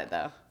when they got it,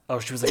 though. Oh,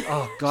 she was like,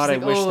 oh, God, She's I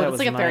like, wish "Oh, that it's was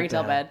like a my fairy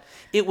tale bed."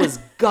 It was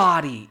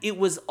gaudy. It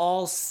was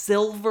all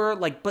silver,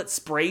 like, but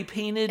spray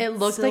painted. It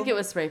looked like it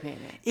was spray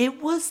painted.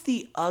 It was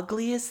the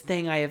ugliest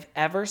thing I have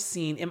ever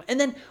seen. And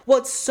then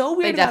what's so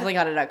weird They about definitely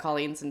got it at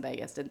Colleen's in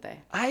Vegas, didn't they?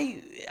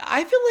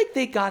 I feel like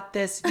they got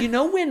this. You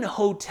know when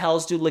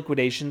hotels do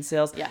liquidation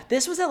sales? Yeah.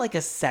 This was at like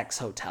a sex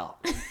hotel.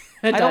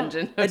 A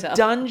dungeon hotel. A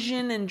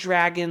Dungeon and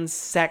Dragons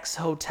sex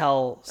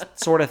hotel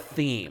sort of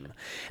theme.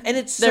 And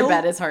it's Their so...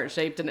 bed is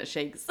heart-shaped and it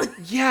shakes.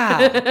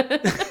 Yeah.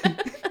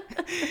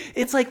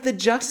 It's like the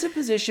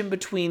juxtaposition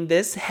between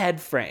this head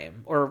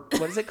frame, or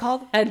what is it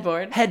called?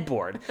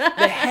 Headboard.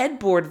 The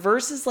headboard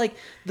versus like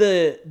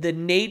the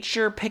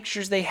nature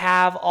pictures they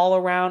have all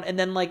around, and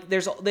then like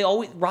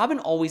Robin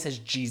always has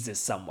Jesus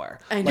somewhere.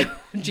 I know.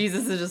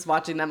 Jesus is just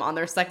watching them on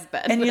their sex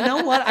bed. And you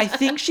know what? I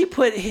think she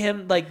put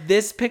him, like,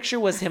 this picture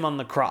was him on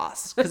the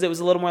cross because it was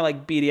a little more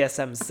like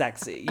BDSM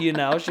sexy, you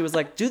know? She was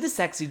like, do the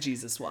sexy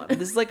Jesus one.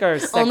 This is like our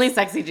only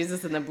sexy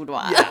Jesus in the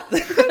boudoir. Yeah.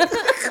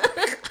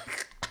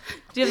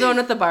 Do you have the one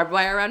with the barbed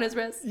wire around his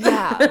wrist?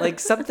 Yeah, like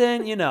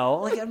something, you know,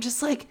 like I'm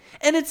just like,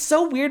 and it's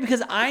so weird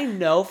because I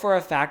know for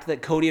a fact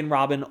that Cody and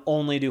Robin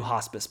only do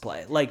hospice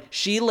play. Like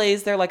she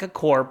lays there like a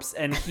corpse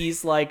and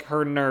he's like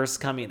her nurse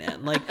coming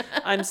in. Like,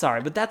 I'm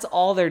sorry, but that's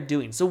all they're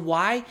doing. So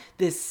why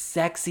this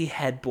sexy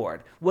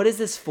headboard? What is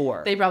this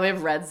for? They probably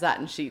have red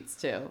satin sheets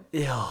too.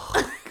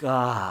 Oh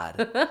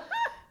God.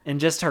 And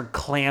just her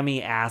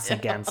clammy ass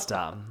against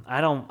them.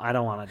 I don't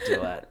want to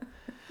do it.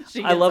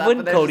 I love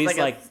when Cody's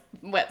like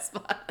a wet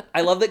spot.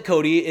 I love that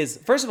Cody is,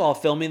 first of all,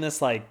 filming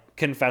this like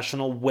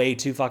confessional way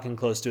too fucking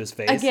close to his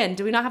face. Again,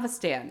 do we not have a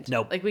stand?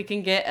 Nope. Like we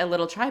can get a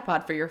little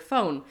tripod for your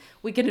phone.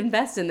 We could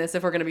invest in this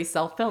if we're going to be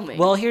self-filming.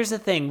 Well, here's the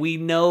thing. We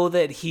know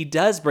that he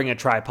does bring a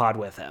tripod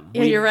with him.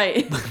 Yeah, you're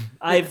right.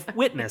 I've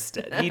witnessed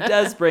it. He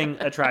does bring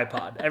a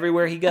tripod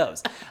everywhere he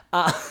goes.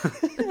 But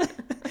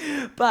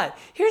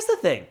here's the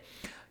thing.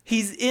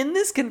 He's in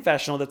this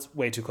confessional that's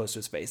way too close to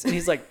his face. And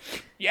he's like,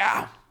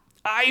 yeah,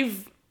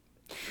 I've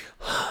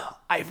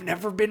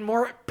never been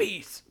more at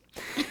peace.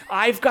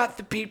 I've got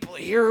the people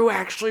here who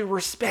actually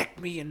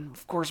respect me, and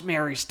of course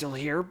Mary's still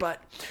here,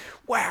 but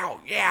wow,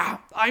 yeah,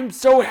 I'm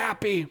so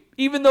happy.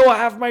 Even though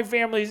half my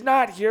family's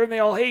not here and they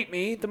all hate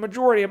me, the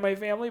majority of my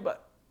family,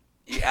 but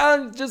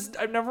yeah,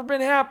 I've never been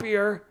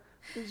happier.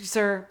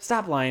 Sir,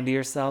 stop lying to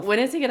yourself. When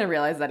is he going to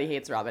realize that he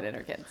hates Robin and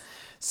her kids?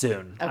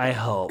 Soon, Okay. I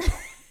hope.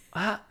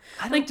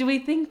 Do we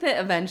think that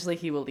eventually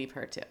he will leave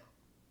her too?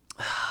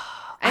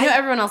 I know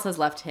everyone else has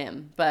left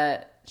him,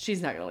 but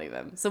she's not going to leave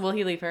him. So will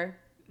he leave her?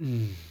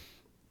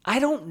 I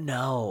don't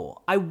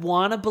know. I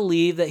want to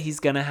believe that he's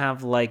going to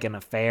have like an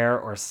affair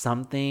or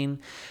something,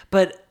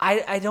 but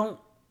I don't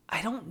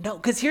know.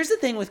 Because here's the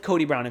thing with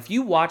Cody Brown. If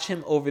you watch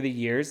him over the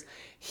years,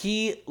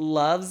 he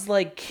loves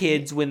like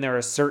kids when they're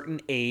a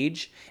certain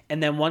age.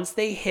 And then once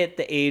they hit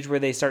the age where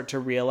they start to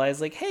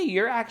realize like, hey,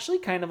 you're actually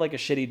kind of like a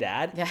shitty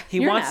dad. Yeah, he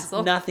wants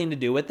nothing to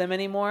do with them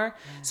anymore.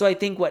 So I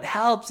think what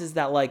helps is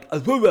that like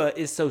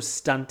is so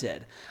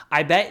stunted.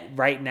 I bet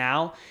right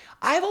now,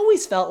 I've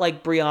always felt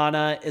like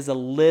Brianna is a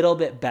little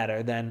bit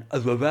better than A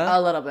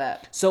little bit.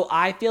 So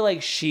I feel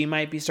like she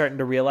might be starting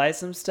to realize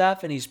some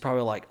stuff, and he's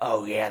probably like,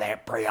 "Oh yeah,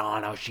 that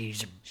Brianna,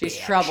 she's bitch.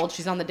 Troubled.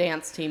 She's on the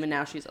dance team, and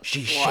now she's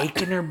She's slut."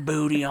 shaking her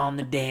booty on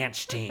the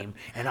dance team,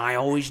 and I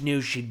always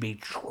knew she'd be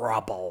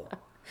trouble."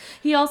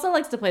 He also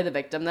likes to play the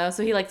victim, though,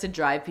 so he likes to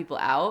drive people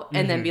out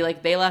and then be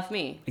like, "They left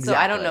me." So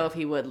I don't Exactly. know if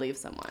he would leave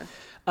someone.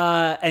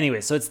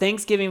 Anyway, so it's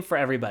Thanksgiving for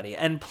everybody,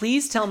 and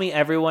please tell me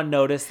everyone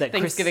noticed that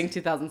Thanksgiving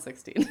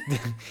 2016.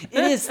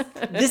 It is.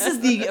 This is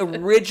the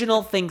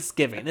original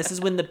Thanksgiving. This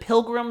is when the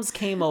Pilgrims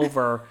came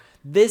over.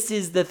 This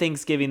is the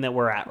Thanksgiving that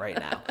we're at right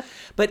now.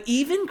 But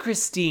even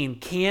Christine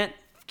can't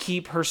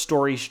keep her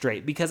story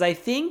straight, because I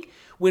think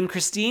when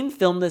Christine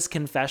filmed this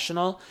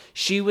confessional,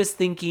 she was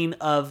thinking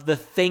of the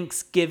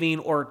Thanksgiving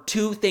or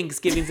two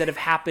Thanksgivings that have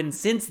happened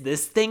since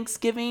this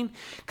Thanksgiving,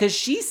 because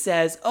she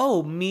says,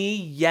 oh, me,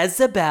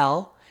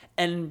 Jezebel,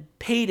 and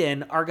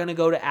Peyton are going to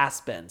go to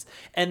Aspen's.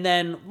 And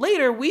then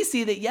later we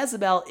see that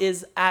Jezebel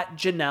is at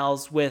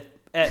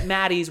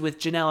Maddie's with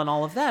Janelle and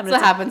all of them. That's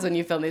what happens when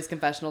you film these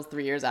confessionals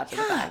 3 years after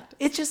the fact.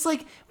 It's just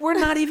like, we're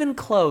not even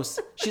close.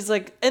 She's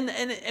like, and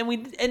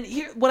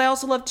here, what I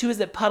also love too is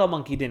that Puddle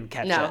Monkey didn't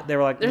catch it. They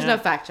were like, there's nah.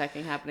 no fact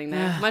checking happening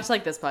there, much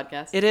like this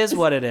podcast. It is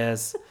what it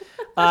is.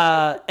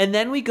 And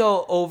then we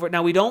go over.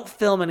 Now, we don't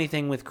film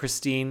anything with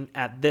Christine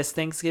at this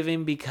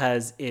Thanksgiving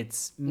because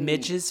it's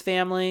Mitch's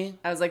family.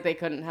 I was like, they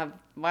couldn't have.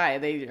 Why?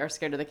 They are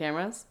scared of the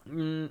cameras?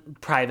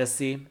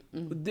 Privacy.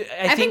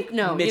 I think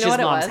no. Mitch's You know what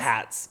mom's it was?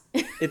 hats.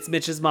 It's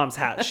Mitch's mom's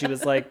hat. She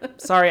was like,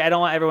 sorry, I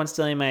don't want everyone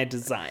stealing my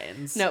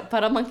designs. No,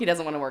 Puddle Monkey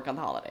doesn't want to work on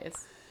the holidays.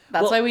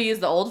 That's why we use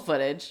the old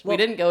footage. We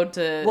didn't go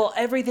to. Well,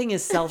 everything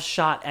is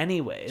self-shot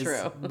anyways.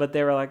 True. But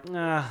they were like,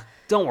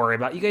 Don't worry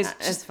about it. You guys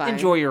It's just fine.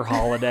 enjoy your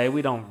holiday.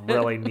 We don't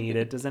really need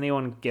it. Does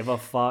anyone give a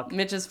fuck?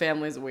 Mitch's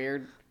family's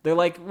weird. They're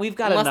like, we've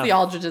got Unless enough. the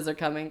Aldridges are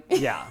coming.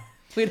 Yeah.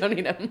 We don't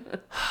need them.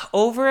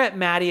 Over at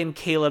Maddie and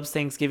Caleb's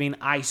Thanksgiving,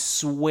 I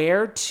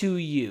swear to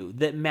you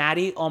that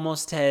Maddie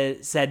almost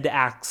said to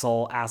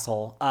asshole,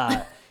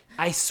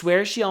 I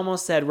swear she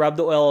almost said rub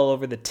the oil all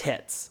over the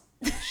tits.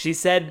 She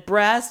said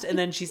breast, and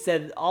then she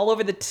said all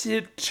over the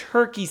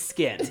turkey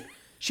skin.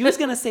 She was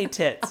going to say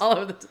tits. All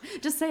over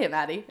just say it,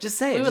 Maddie. Just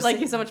say it. We would Just like say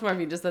you it. so much more if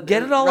you just said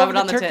Get it all rub over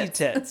it the on turkey tits.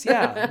 tits.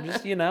 Yeah,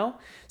 just,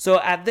 So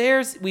at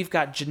theirs, we've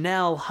got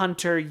Janelle,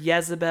 Hunter,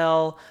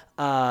 Jezebel,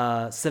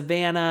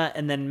 Savannah,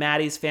 and then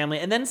Maddie's family,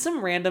 and then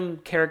some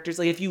random characters.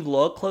 Like if you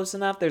look close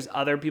enough, there's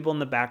other people in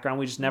the background.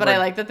 We just never. But I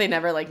like that they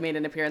never like made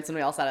an appearance and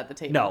we all sat at the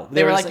table. No, they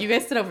there were was, like, you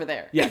guys sit over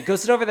there. Yeah, go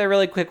sit over there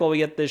really quick while we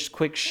get this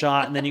quick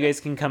shot, and then you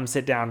guys can come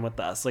sit down with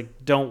us.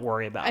 Like, don't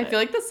worry about it. I feel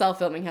like the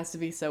self-filming has to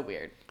be so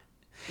weird.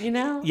 You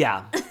know?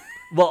 Yeah.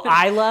 Well,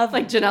 I love...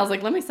 Like Janelle's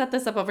like, let me set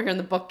this up over here in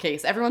the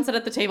bookcase. Everyone sit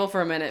at the table for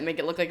a minute and make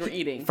it look like we're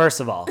eating. First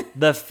of all,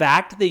 the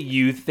fact that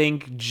you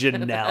think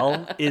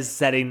Janelle is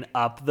setting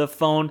up the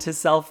phone to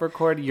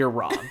self-record, you're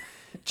wrong.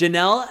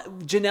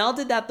 Janelle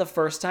did that the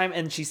first time,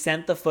 and she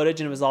sent the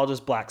footage, and it was all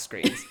just black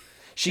screens.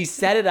 She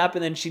set it up,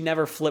 and then she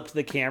never flipped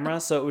the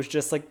camera, so it was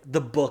just like the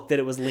book that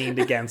it was leaned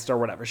against or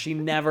whatever.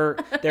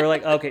 They were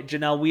like, okay,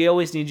 Janelle, we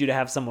always need you to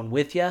have someone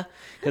with you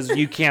because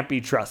you can't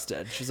be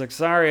trusted. She's like,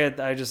 sorry,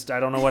 I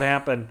don't know what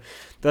happened.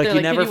 They're They're you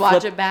like, never can you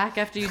watch flip- it back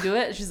after you do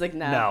it? She's like,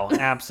 no. No,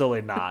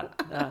 absolutely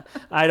not.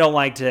 I don't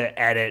like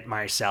to edit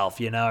myself,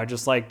 I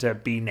just like to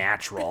be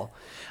natural.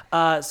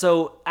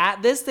 So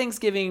at this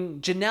Thanksgiving,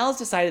 Janelle's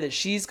decided that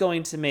she's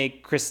going to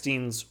make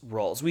Christine's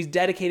rolls. We've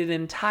dedicated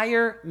an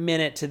entire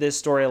minute to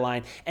this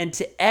storyline and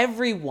to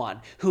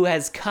everyone who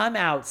has come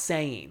out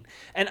saying,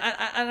 and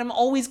I'm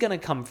always going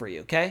to come for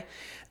you, okay?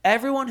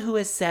 Everyone who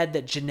has said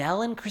that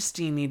Janelle and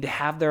Christine need to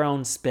have their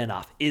own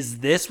spinoff. Is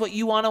this what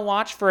you want to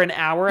watch for an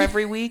hour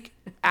every week?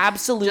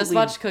 Absolutely. Just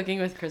watch Cooking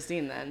with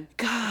Christine then.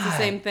 God, it's the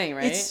same thing,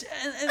 right?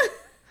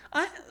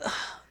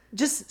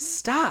 Just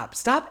stop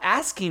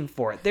asking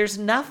for it. There's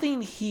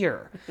nothing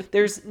here.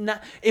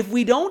 If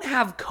we don't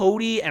have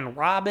Cody and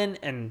Robin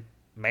and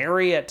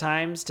Mary at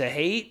times to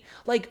hate,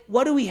 like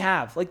what do we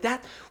have? Like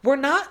that we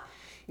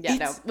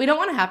don't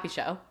want a happy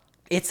show.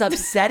 It's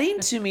upsetting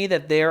to me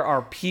that there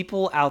are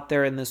people out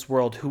there in this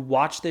world who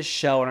watch this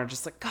show and are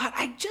just like, God,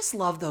 I just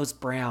love those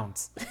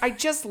Browns. I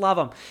just love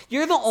them.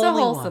 You're the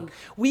only wholesome. one.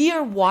 We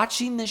are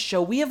watching this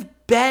show. We have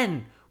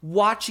been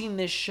watching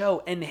this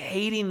show and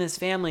hating this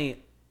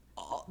family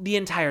the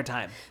entire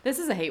time. This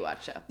is a hate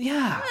watch show.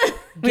 Yeah.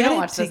 We Get don't it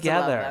watch this to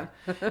love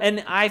together.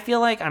 And I feel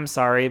like, I'm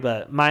sorry,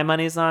 but my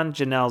money's on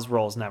Janelle's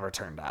rolls never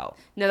turned out.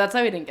 No, that's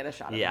why we didn't get a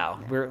shot of Yeah.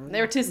 them.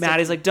 They were too sticky.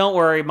 Maddie's like, don't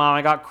worry, Mom.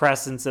 I got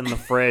crescents in the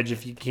fridge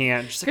if you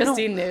can't. She's like,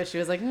 Christine knew. She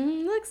was like,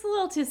 looks a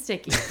little too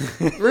sticky.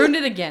 Ruined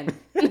it again.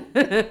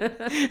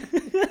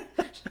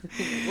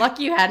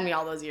 Lucky you had me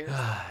all those years.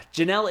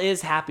 Janelle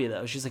is happy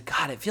though. She's like,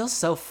 God, it feels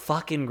so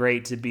fucking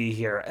great to be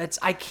here.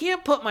 I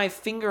can't put my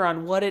finger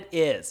on what it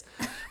is,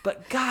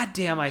 but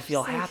goddamn, I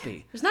feel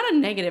happy. There's not a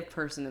negative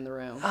person in the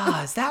room.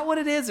 Is that what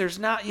it is? There's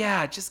not.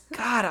 Yeah, just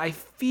God, I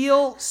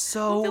feel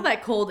so. I feel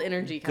that cold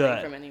energy coming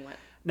good. from anyone.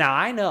 Now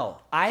I know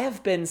I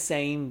have been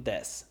saying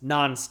this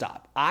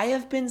nonstop. I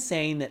have been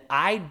saying that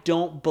I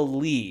don't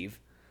believe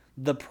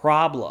the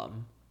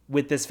problem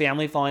with this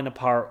family falling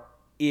apart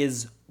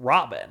is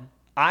Robin.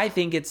 I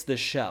think it's the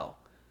show.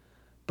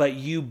 But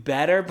you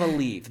better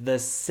believe the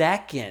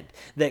second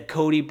that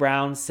Cody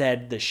Brown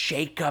said the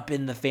shakeup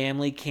in the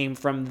family came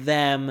from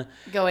them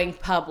Going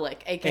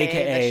public,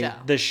 aka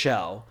the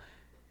show.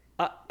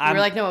 You were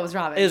like, no, it was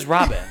Robin. It was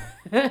Robin.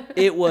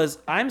 It was,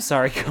 I'm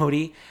sorry,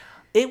 Cody.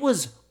 It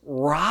was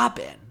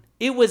Robin.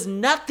 It was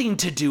nothing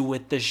to do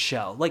with the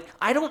show. Like,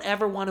 I don't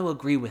ever want to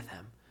agree with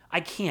him.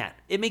 I can't.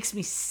 It makes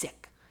me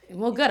sick.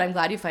 Well, good. I'm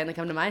glad you finally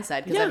come to my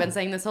side because Yeah. I've been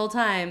saying this whole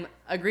time,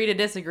 agree to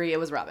disagree, it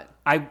was Robin.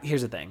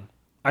 Here's the thing.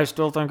 I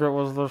still think it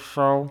was the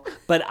show,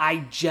 but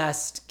I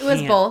just It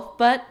can't. was both,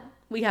 but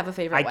we have a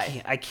favorite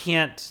wife. I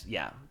can't,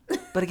 yeah.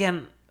 But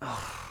again,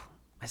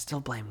 I still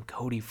blame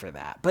Cody for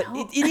that. But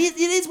it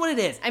is what it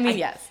is. I mean,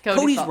 yes, Cody's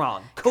Cody's fault.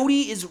 wrong.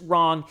 Cody is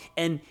wrong,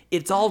 and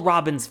it's all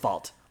Robin's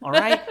fault. All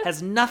right?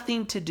 Has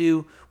nothing to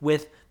do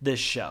with this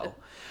show.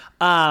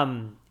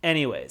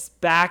 Anyways,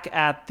 back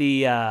at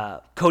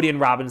the Cody and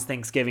Robin's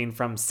Thanksgiving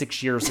from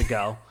 6 years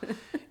ago.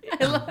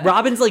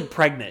 Robin's like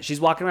pregnant.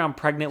 She's walking around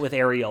pregnant with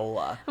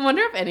areola. I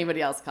wonder if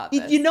anybody else caught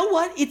this. You know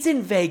what? It's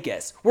in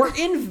Vegas. We're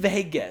in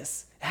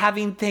Vegas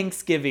having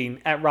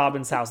Thanksgiving at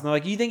Robin's house. And they're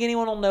like, you think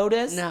anyone will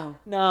notice?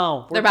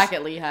 No. They're back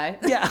at Lehigh.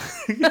 Yeah.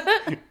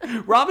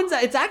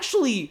 It's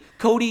actually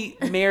Cody,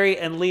 Mary,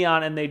 and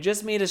Leon, and they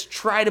just made us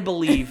try to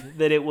believe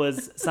that it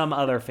was some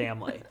other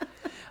family.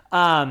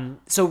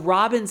 So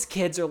Robin's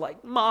kids are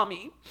like,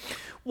 Mommy,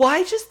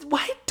 why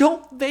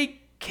don't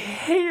they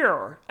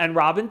care. And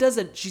Robin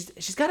doesn't.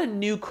 She's got a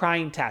new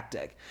crying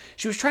tactic.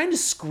 She was trying to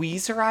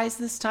squeeze her eyes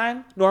this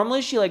time.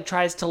 Normally she like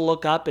tries to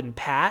look up and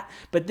pat,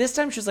 but this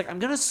time she was like, I'm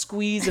gonna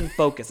squeeze and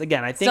focus.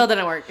 Again, I think Still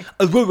didn't work.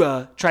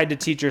 Aurora tried to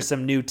teach her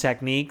some new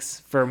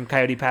techniques from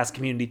Coyote Pass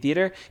Community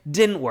Theater.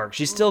 Didn't work.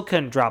 She still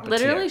couldn't drop a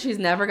Literally, tear. she's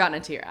never gotten a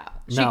tear out.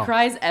 She No.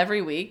 cries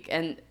every week,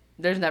 and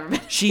there's never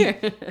been a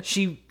tear.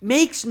 She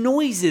makes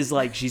noises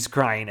like she's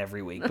crying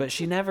every week, but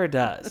she never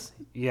does.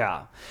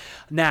 Yeah.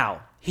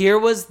 Now, here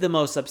was the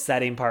most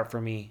upsetting part for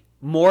me.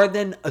 More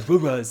than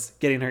Aurora's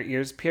getting her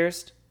ears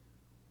pierced,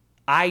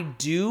 I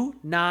do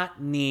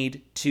not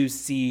need to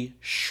see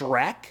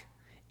Shrek,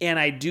 and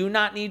I do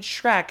not need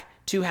Shrek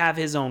to have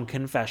his own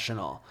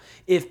confessional.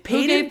 If Who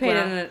Peyton gave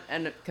Brown,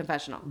 Peyton a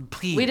confessional?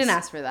 please, We didn't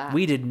ask for that.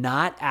 We did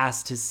not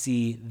ask to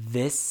see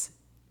this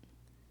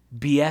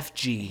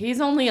BFG.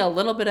 He's only a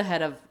little bit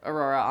ahead of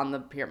Aurora on the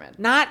pyramid.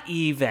 Not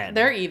even.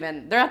 They're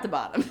even. They're at the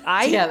bottom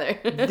together.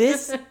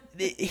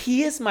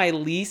 He is my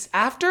least.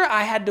 After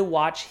I had to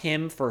watch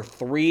him for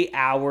 3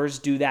 hours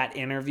do that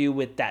interview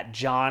with that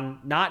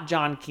not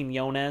John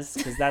Quinones,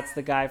 because that's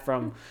the guy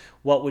from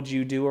What Would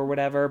You Do or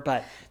whatever,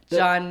 but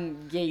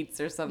John Yates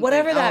or something.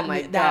 whatever Oh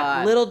my that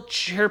God. little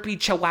chirpy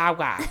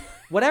chihuahua,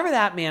 whatever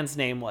that man's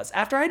name was.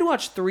 After I had to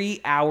watch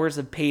 3 hours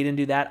of Peyton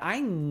do that, I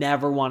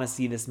never want to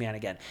see this man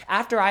again.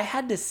 After I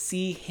had to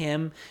see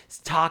him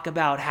talk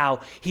about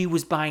how he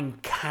was buying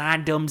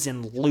condoms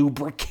and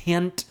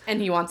lubricant,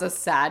 And he wants a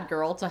sad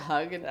girl to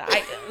hug. And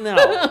I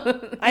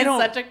He's don't.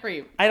 such a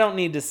creep. I don't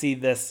need to see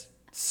this,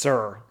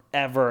 sir,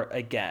 ever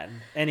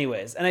again.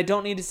 Anyways, and I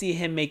don't need to see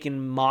him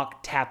making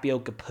mock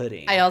tapioca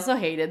pudding. I also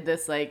hated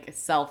this I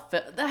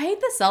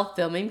hate the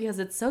self-filming because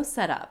it's so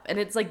set up. And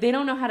it's like they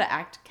don't know how to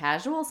act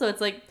casual. So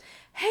it's like,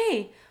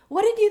 hey,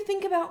 what did you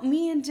think about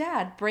me and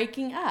Dad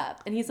breaking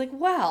up? And he's like,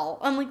 well,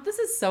 I'm like, this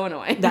is so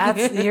annoying.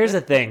 Here's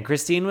the thing.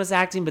 Christine was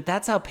acting, but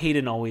that's how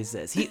Peyton always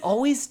is. He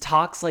always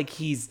talks like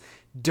he's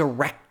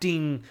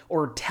directing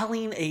or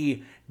telling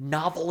a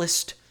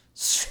novelist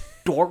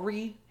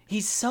story.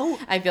 He's so...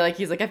 I feel like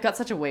he's like, I've got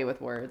such a way with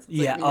words. It's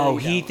Yeah. like, no, you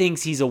He don't.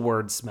 thinks he's a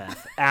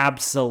wordsmith.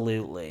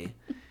 Absolutely.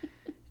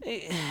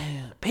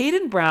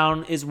 Peyton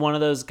Brown is one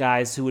of those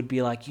guys who would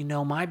be like,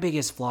 my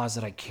biggest flaw is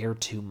that I care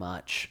too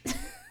much.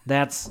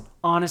 That's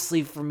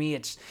honestly for me.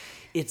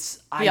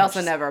 He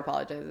also never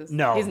apologizes.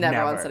 No, he's never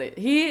never. once said it.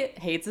 He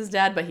hates his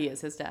dad, but he is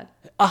his dad.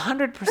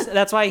 100%.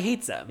 That's why he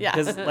hates him. Yeah.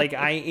 Because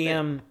I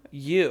am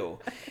you.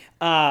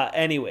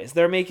 Anyways,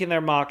 they're making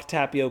their mock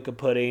tapioca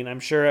pudding. I'm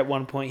sure at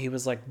one point he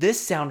was like, this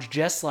sounds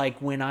just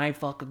like when I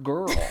fuck a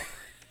girl.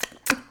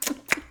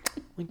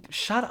 Like,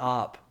 shut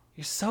up.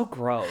 You're so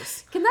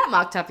gross. Can that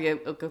mock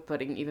tapioca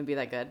pudding even be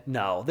that good?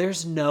 No,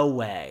 there's no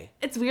way.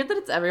 It's weird that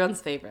it's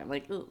everyone's favorite. I'm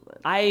like, ooh.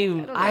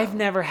 I've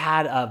never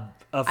had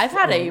I've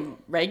had a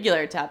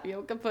regular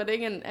tapioca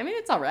pudding, and I mean,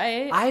 it's all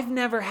right. I've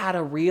never had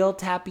a real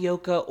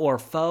tapioca or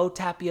faux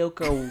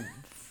tapioca or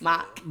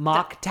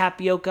mock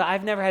tapioca.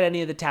 I've never had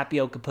any of the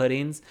tapioca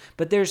puddings,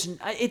 but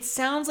it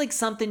sounds like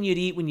something you'd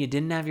eat when you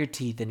didn't have your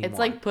teeth anymore. It's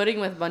like pudding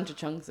with a bunch of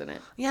chunks in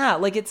it. Yeah,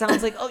 like it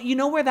sounds like, you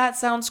know where that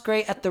sounds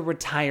great? At the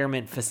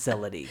retirement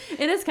facility.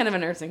 It is kind of a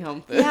nursing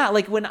home food. Yeah,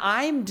 like when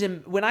I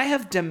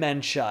have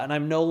dementia and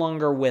I'm no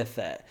longer with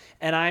it,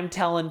 and I'm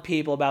telling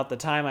people about the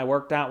time I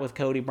worked out with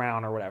Cody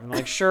Brown or whatever. I'm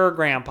like, sure,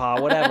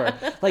 Grandpa, whatever.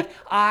 Like,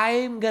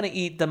 I'm gonna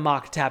eat the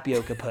mock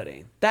tapioca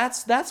pudding.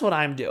 That's what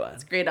I'm doing.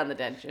 It's great on the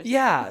dentures.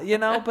 Yeah,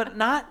 but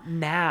not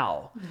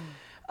now.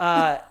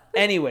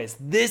 Anyways,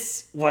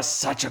 this was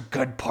such a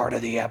good part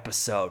of the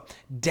episode.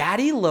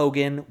 Daddy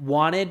Logan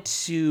wanted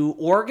to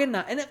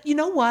organize, and you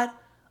know what?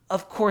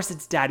 Of course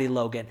it's Daddy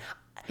Logan.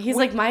 He's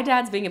like, my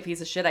dad's being a piece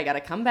of shit. I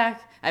gotta come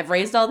back. I've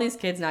raised all these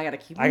kids. Now I gotta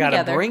keep them together. I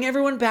gotta bring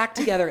everyone back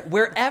together.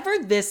 Wherever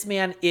this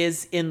man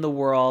is in the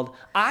world,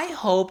 I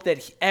hope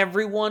that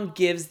everyone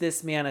gives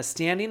this man a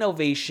standing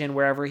ovation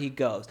wherever he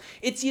goes.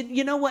 It's,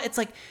 you know what? It's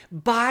like,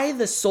 buy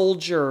the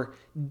soldier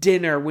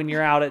dinner when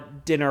you're out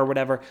at dinner or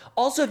whatever.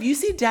 Also, if you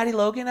see Daddy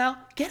Logan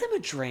out, get him a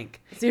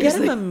drink.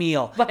 Seriously. Get him a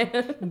meal.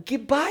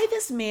 Buy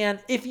this man.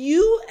 If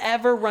you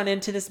ever run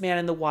into this man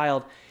in the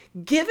wild,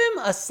 give him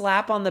a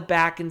slap on the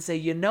back and say,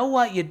 you know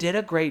what? You did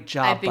a great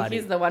job, I think buddy.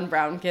 he's the one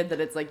brown kid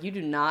that it's like, you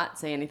do not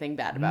say anything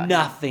bad about him.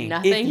 Nothing.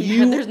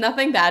 Nothing. There's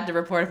nothing bad to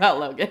report about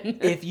Logan.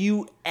 If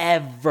you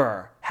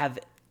ever have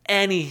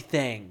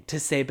anything to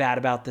say bad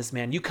about this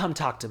man, you come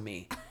talk to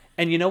me.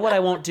 And you know what? I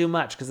won't do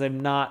much because I'm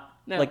not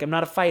I'm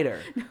not a fighter.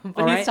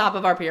 But he's top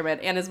of our pyramid,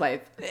 and his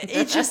wife.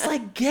 It's just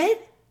like,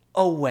 get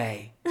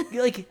away.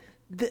 Like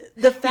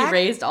the fact He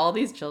raised all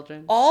these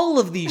children. all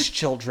of these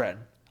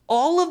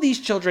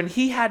children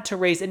he had to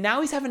raise, and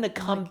now he's having to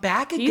come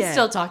back again. He's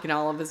still talking to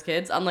all of his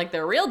kids, unlike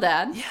their real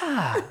dad.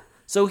 Yeah.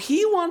 So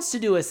he wants to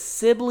do a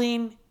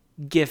sibling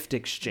gift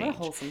exchange. What a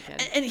wholesome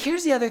kid. And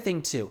here's the other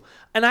thing too.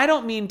 And I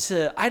don't mean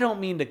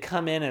to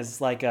come in as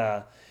like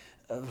I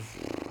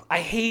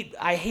hate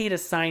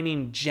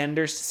assigning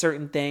genders to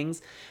certain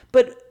things,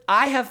 but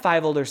I have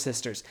 5 older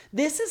sisters.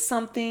 This is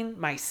something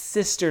my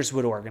sisters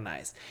would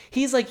organize.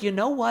 He's like, you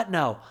know what?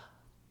 No,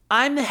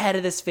 I'm the head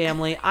of this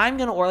family. I'm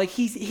going to order. Like,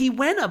 he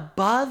went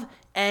above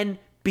and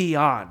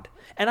beyond.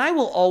 And I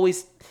will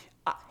always,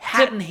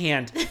 hat in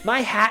hand, my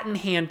hat in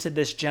hand to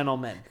this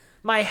gentleman.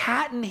 My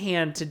hat in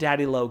hand to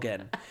Daddy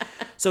Logan.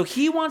 So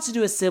he wants to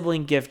do a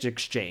sibling gift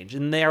exchange.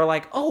 And they're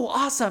like, oh,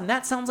 awesome.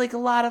 That sounds like a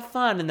lot of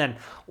fun. And then,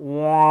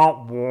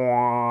 wah,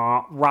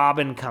 wah,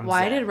 Robin comes in.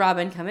 Why did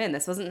Robin come in?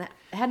 This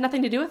had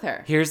nothing to do with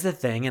her. Here's the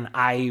thing, and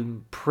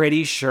I'm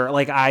pretty sure,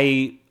 like,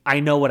 I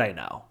know what I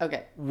know.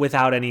 Okay.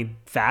 Without any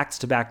facts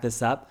to back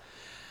this up.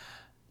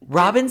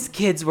 Robin's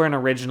kids weren't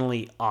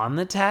originally on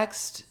the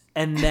text,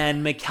 and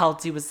then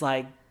McKelty was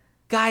like,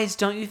 guys,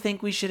 don't you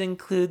think we should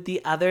include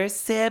the other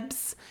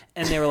sibs?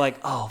 And they were like,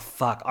 oh,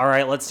 fuck. All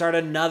right, let's start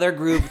another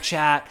group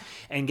chat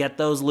and get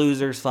those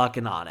losers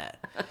fucking on it.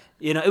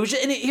 You know, it was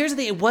just, and here's the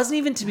thing. It wasn't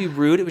even to be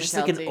rude. It was just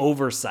like an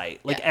oversight.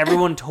 Like,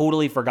 everyone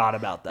totally forgot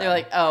about them. They're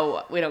like,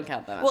 oh, we don't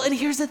count them. Well, and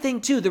here's the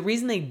thing, too. The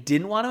reason they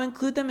didn't want to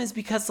include them is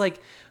because, like...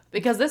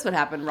 Because this would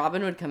happen.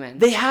 Robin would come in.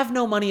 They have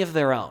no money of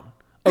their own.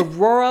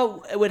 Aurora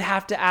would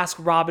have to ask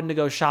Robin to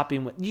go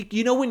shopping with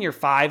you know when you're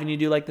 5 and you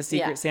do like the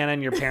Secret Santa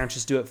and your parents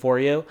just do it for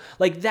you?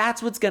 Like,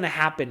 that's what's going to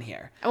happen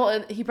here.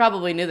 Well, he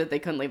probably knew that they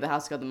couldn't leave the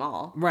house to go to the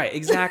mall. Right,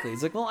 exactly.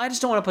 He's like, well, I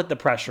just don't want to put the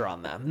pressure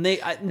on them.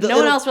 And no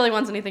one else really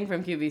wants anything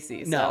from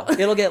QVC. So. No,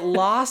 it'll get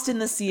lost in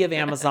the sea of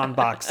Amazon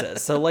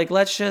boxes. So, like,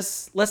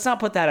 let's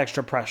not put that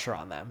extra pressure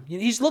on them.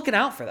 He's looking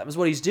out for them is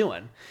what he's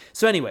doing.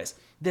 So anyways,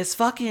 this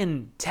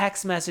fucking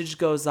text message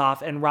goes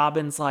off and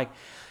Robin's like,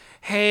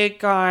 hey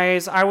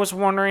guys, I was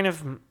wondering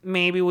if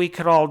maybe we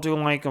could all do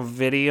like a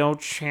video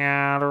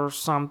chat or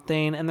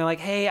something. And they're like,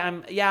 hey,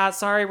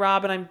 sorry,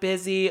 Robin, I'm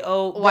busy.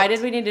 Oh, why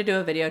did we need to do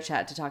a video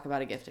chat to talk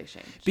about a gift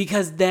exchange?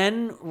 Because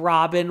then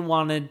Robin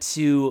wanted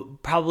to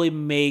probably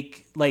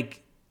make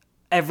like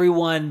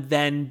everyone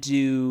then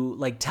do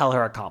like tell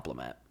her a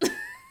compliment.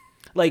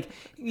 Like,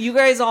 you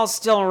guys all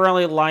still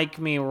really like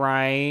me,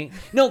 right?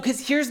 No,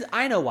 because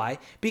I know why.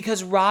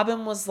 Because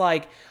Robin was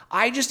like,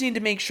 I just need to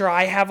make sure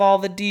I have all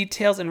the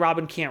details. And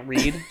Robin can't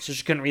read, so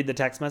she couldn't read the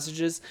text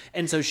messages.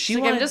 And so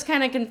I'm just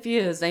kind of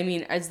confused. I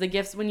mean, is the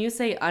gifts, when you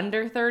say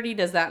under 30,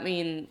 does that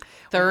mean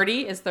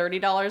 30? Is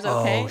 $30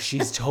 okay? Oh,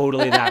 she's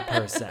totally that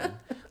person.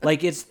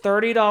 Like, it's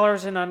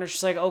 $30 and under.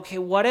 She's like, okay,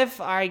 what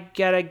if I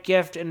get a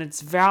gift and it's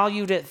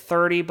valued at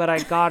 $30, but I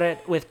got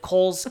it with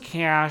Kohl's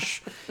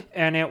cash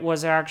and it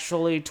was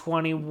actually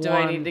 $21? Do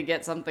I need to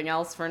get something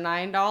else for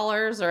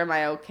 $9 or am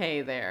I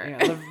okay there?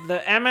 Yeah, the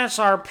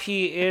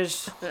MSRP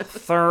is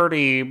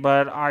 $30,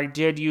 but I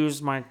did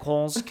use my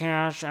Kohl's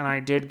cash and I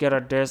did get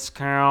a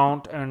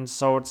discount, and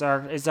so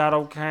is that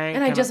okay?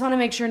 And I just want to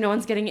make sure no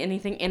one's getting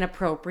anything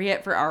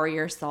inappropriate for Ari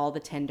or Saul, the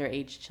tender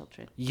age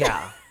children.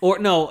 Yeah. Or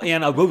no,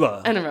 and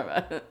Aruba. And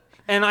Aruba.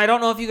 And I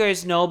don't know if you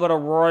guys know, but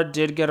Aurora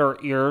did get her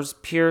ears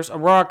pierced.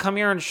 Aurora, come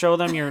here and show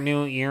them your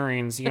new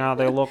earrings. Yeah,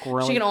 they look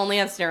really... She can only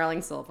have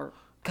sterling silver.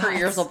 Her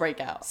ears will break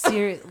out.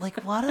 Seriously, like,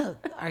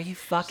 are you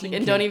fucking...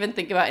 And don't even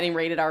think about any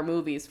rated R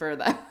movies for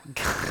that.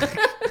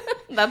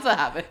 That's what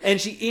happened. And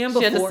she had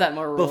to set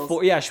more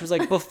rules. She was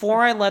like,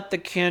 before I let the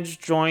kids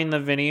join the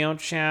video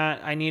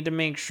chat, I need to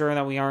make sure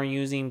that we are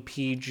using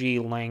PG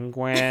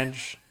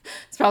language.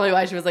 It's probably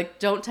why she was like,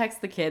 don't text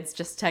the kids,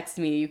 just text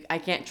me. I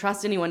can't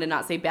trust anyone to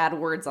not say bad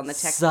words on the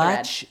text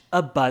thread. Such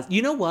a buzz.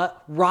 You know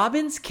what?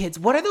 Robin's kids,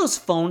 what are those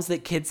phones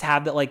that kids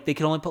have that like they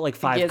can only put like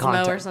 5 Gizmo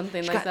contacts? or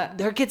something like that?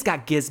 Their kids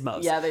got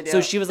gizmos. Yeah, they do. So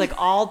she was like,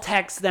 I'll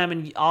text them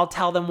and I'll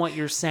tell them what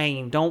you're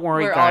saying. Don't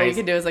worry, Where guys. all you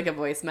can do is like a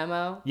voice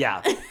memo.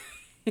 Yeah.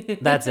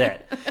 That's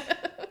it.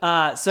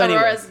 So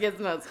Aurora's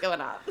gizmos going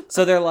on.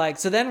 So they're like,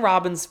 so then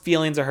Robin's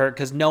feelings are hurt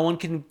because no one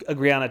can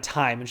agree on a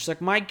time. And she's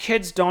like, my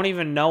kids don't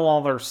even know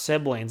all their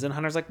siblings. And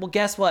Hunter's like, well,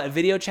 guess what? A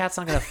video chat's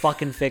not going to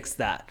fucking fix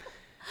that.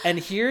 And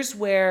here's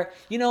where,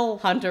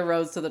 Hunter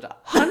rose to the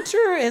top.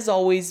 Hunter has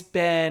always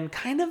been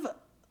kind of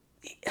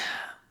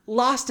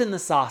lost in the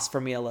sauce for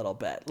me a little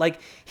bit.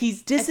 Like,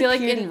 he's disappeared. I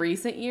feel like in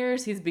recent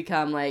years, he's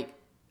become like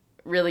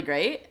really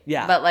great.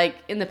 Yeah. But like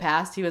in the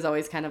past, he was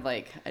always kind of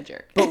like a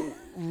jerk. But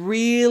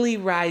really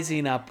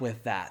rising up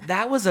with that.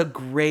 That was a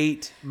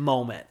great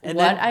moment. And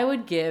what I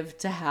would give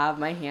to have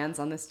my hands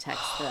on this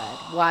text thread.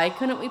 Why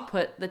couldn't we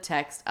put the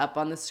text up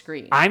on the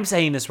screen? I'm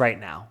saying this right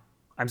now.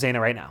 I'm saying it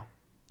right now.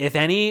 If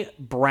any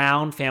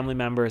Brown family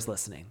member is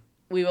listening,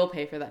 we will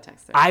pay for that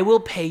text thread. I will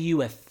pay you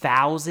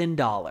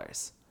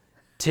 $1,000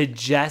 to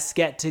just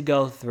get to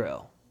go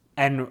through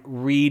and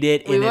read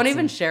it. We won't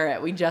even share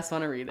it. We just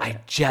want to read it.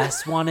 I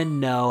just want to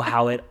know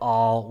how it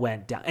all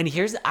went down. And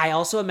I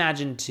also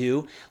imagine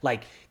too,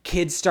 like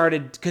kids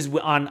started, because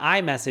on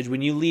iMessage,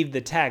 when you leave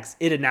the text,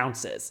 it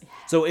announces.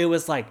 So it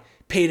was like,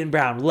 Peyton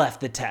Brown left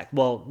the text.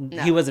 Well,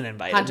 no, he wasn't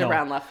invited. Hunter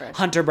Brown left first.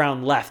 Hunter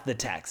Brown left the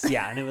text.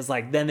 Yeah. And it was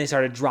like, then they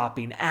started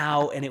dropping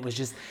out and it was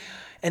just...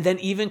 And then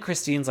even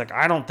Christine's like,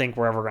 I don't think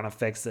we're ever going to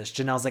fix this.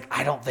 Janelle's like,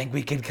 I don't think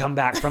we can come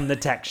back from the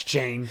text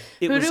chain.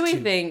 Who do we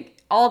think?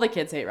 All the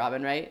kids hate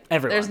Robin, right?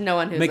 Everyone. There's no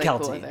one who's like, cool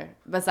with her.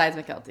 Besides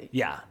McKelty.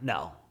 Yeah,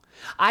 no.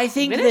 I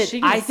think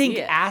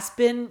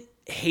Aspen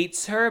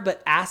hates her,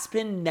 but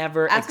Aspen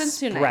never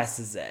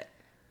expresses it.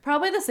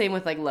 Probably the same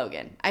with like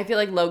Logan. I feel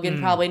like Logan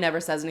probably never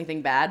says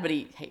anything bad, but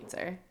he hates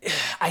her.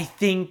 I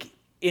think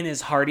in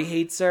his heart he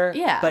hates her.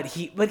 Yeah. But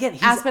again,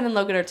 he's... Aspen and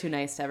Logan are too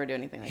nice to ever do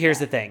anything like Here's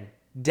that. the thing.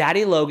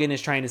 Daddy Logan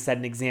is trying to set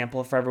an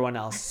example for everyone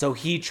else. So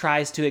he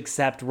tries to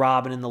accept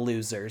Robin and the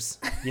losers,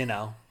 you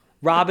know.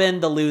 Robin,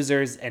 the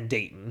losers, and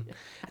Dayton.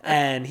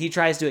 And he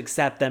tries to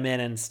accept them in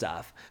and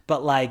stuff.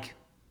 But like,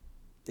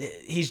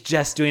 he's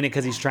just doing it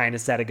because he's trying to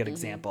set a good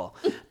example.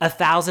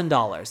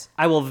 $1,000.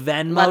 I will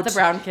Venmo. Let the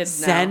brown kids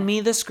know. Send me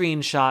the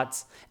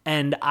screenshots,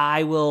 and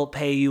I will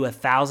pay you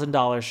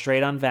 $1,000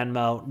 straight on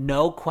Venmo.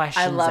 No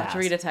questions I love asked. to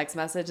read a text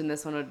message, and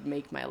this one would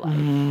make my life.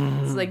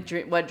 It's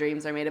like what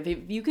dreams are made of.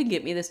 If you could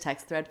get me this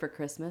text thread for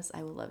Christmas,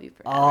 I will love you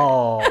forever.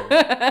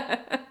 Oh,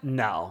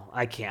 no,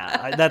 I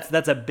can't.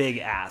 That's a big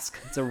ask.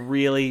 It's a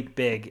really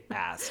big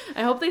ask.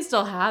 I hope they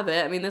still have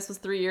it. I mean, this was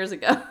 3 years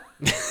ago.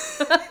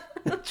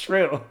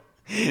 True.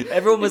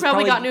 Everyone was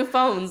probably got new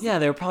phones. Yeah,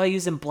 they were probably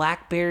using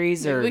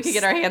Blackberries or... We could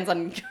get our hands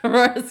on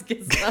Aurora's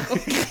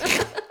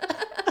Gizmo.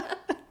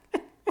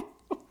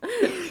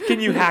 Can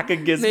you hack a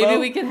Gizmo? Maybe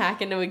we can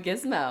hack into a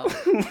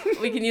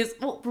Gizmo. We can use...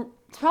 Well,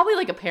 it's probably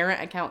like a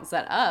parent account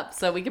set up,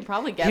 so we can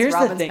probably guess Here's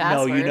Robin's the thing.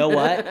 password. No, you know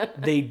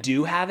what? They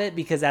do have it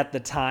because at the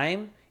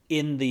time...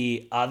 In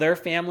the other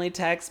family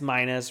text,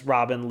 minus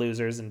Robin,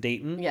 losers, and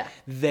Dayton, Yeah.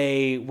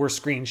 they were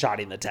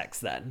screenshotting the text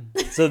then.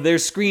 So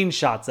there's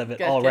screenshots of it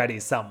Good. already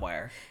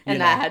somewhere. And you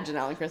that know? had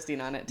Janelle and Christine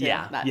on it, too.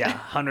 Yeah, That- yeah,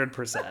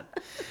 100%.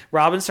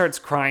 Robin starts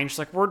crying. She's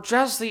like, we're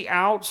just the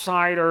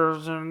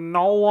outsiders and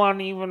no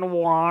one even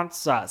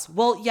wants us.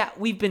 Well, yeah,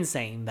 we've been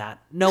saying that.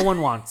 No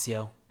one wants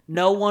you.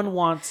 No one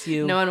wants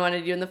you. No one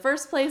wanted you in the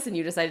first place, and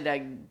you decided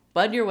to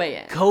bud your way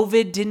in.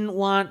 COVID didn't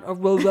want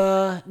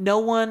Aurora. No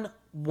one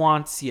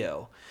wants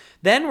you.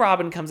 Then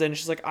Robin comes in and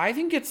she's like, I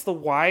think it's the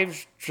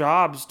wives'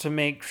 jobs to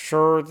make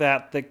sure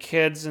that the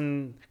kids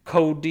and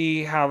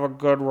Cody have a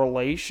good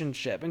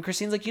relationship. And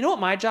Christine's like, you know what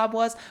my job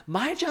was?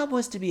 My job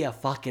was to be a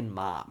fucking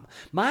mom.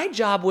 My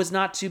job was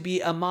not to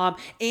be a mom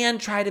and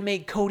try to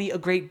make Cody a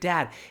great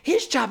dad.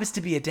 His job is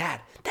to be a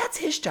dad. That's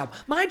his job.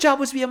 My job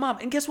was to be a mom.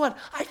 And guess what?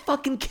 I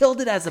fucking killed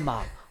it as a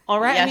mom. All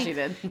right? Yeah, she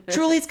did.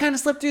 Truly, it's kind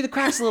of slipped through the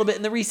cracks a little bit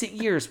in the recent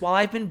years while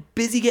I've been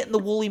busy getting the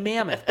woolly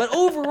mammoth. But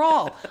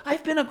overall,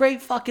 I've been a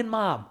great fucking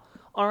mom.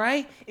 All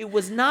right? It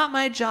was not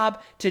my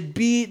job to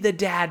be the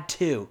dad,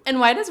 too. And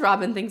why does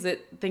Robin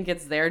think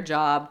it's their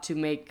job to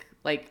make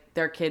like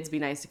their kids be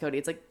nice to Cody?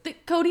 It's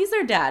like Cody's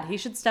their dad. He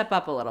should step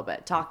up a little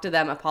bit, talk to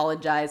them,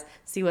 apologize,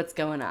 see what's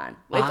going on.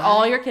 If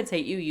all your kids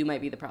hate you, you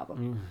might be the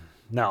problem.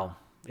 No,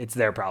 it's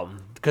their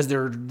problem because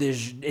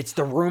it's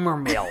the rumor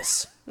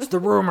mills. It's the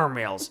rumor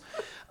mills.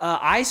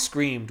 I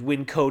screamed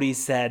when Cody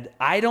said,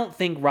 "I don't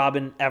think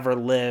Robin ever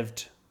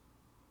lived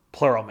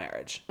plural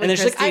marriage," When and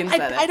then she's like, Christine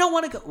said it. "I don't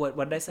want to go." What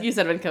did I say? You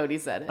said when Cody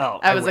said it. Oh,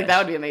 I was like, wish. that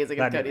would be amazing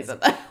if That'd be Cody said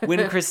amazing. that.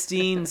 When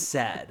Christine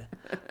said,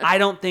 "I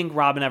don't think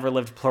Robin ever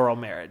lived plural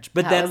marriage,"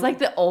 but That then was like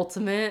the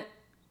ultimate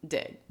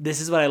dig.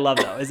 this is what I love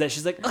though, is that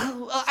she's like,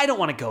 oh, I don't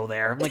want to go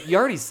there. I'm like, you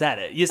already said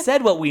it. You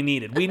said what we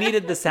needed. We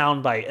needed the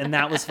soundbite, and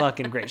that was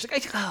fucking great. She's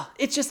like,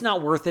 it's just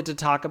not worth it to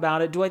talk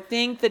about it. Do I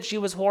think that she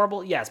was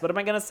horrible? Yes, but am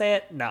I gonna say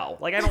it? No.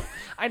 Like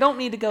I don't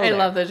need to go I there.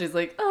 love that she's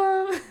like,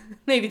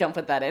 maybe don't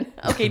put that in.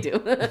 Okay,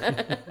 do.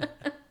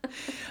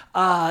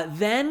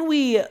 Then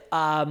we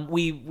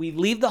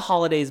leave the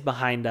holidays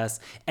behind us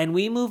and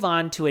we move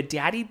on to a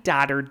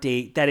daddy-daughter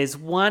date that is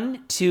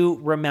one to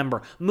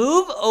remember.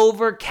 Move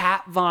over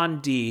Kat Von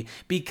D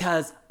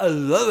because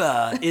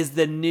Aurora is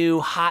the new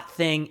hot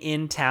thing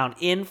in town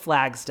in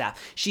Flagstaff.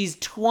 She's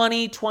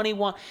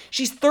 21.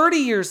 She's 30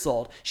 years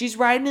old. She's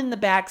riding in the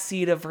back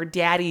seat of her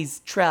daddy's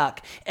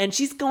truck and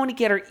she's going to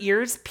get her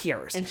ears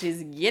pierced. And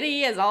she's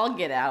giddy as all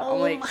get out. I'm Oh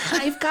like, my,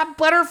 I've got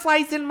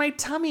butterflies in my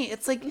tummy.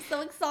 It's like, I'm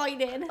so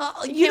excited.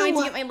 you know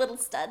what? get my little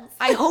studs.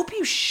 I hope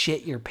you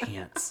shit your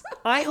pants.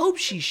 I hope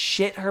she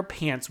shit her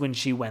pants when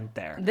she went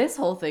there. This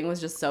whole thing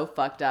was just so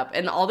fucked up.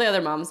 And all the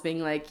other moms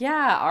being like,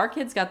 yeah, our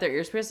kids got their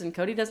ears pierced and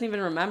Cody doesn't even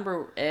remember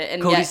it.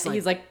 And Cody's yet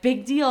he's like,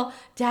 big deal,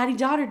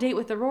 daddy-daughter date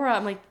with Aurora.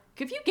 I'm like,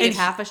 if you gave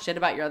half a shit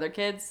about your other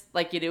kids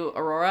like you do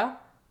Aurora,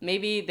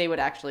 maybe they would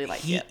actually like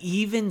He you.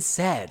 even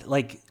said,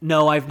 like,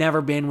 no, I've never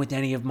been with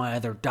any of my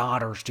other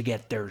daughters to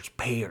get their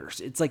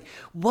pairs. It's like,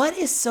 what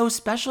is so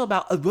special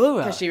about Aurora?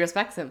 Because she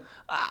respects him.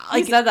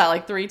 like- he said that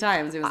like 3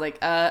 times. He was like,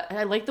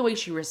 I like the way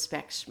she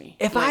respects me.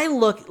 If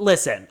like,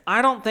 listen,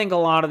 I don't think a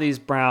lot of these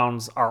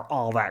Browns are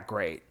all that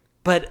great,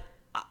 but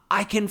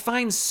I can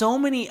find so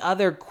many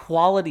other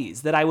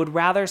qualities that I would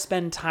rather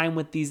spend time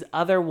with these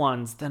other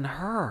ones than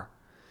her.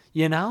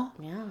 You know?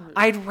 Yeah.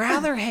 I'd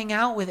rather hang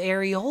out with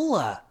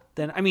Areola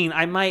than, I mean,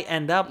 I might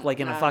end up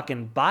like in a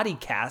fucking body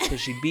cast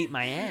because she beat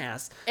my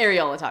ass.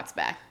 Areola talks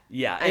back.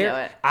 Yeah, I know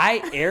it.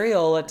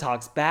 Areola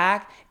talks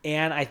back,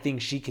 and I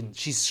think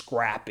she's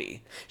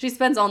scrappy. She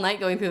spends all night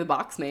going through the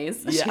box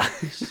maze. Yeah.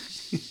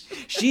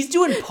 She's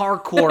doing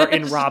parkour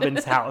in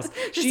Robin's house.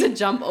 Just to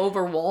jump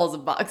over walls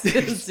of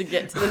boxes to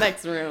get to the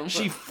next room.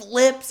 She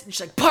flips, and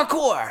she's like,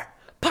 parkour!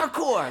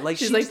 Like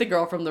She's like the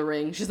girl from The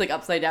Ring. She's like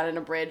upside down in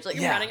a bridge, like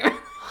running around.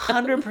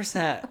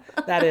 100%.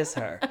 That is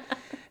her.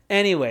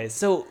 Anyway,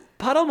 so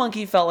Puddle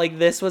Monkey felt like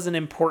this was an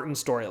important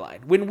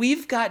storyline. When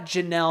we've got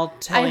Janelle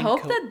telling... I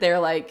hope that they're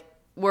like,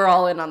 we're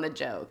all in on the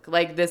joke.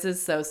 Like, this is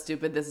so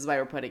stupid. This is why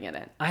we're putting it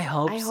in. I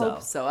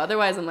hope so.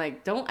 Otherwise, I'm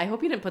like, I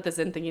hope you didn't put this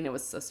in thinking it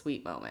was a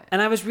sweet moment.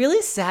 And I was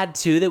really sad,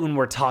 too, that when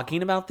we're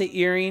talking about the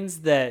earrings,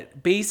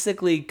 that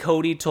basically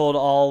Cody told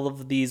all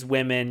of these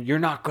women, you're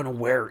not going to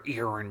wear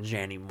earrings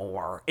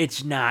anymore.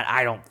 It's not,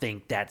 I don't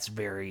think that's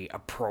very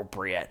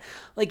appropriate.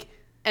 Like...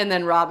 And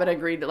then Robin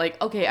agreed to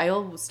like, okay,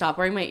 I'll stop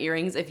wearing my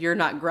earrings if you're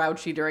not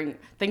grouchy during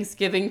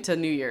Thanksgiving to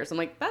New Year's. I'm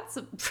like, that's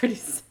pretty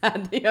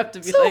sad that you have to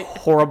be like...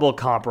 horrible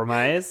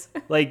compromise.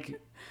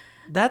 Like,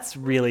 that's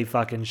really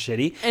fucking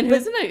shitty. And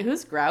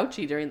who's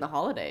grouchy during the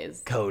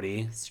holidays?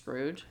 Cody.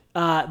 Scrooge.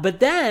 But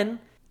then...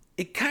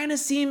 it kind of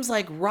seems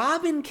like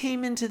Robin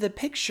came into the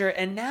picture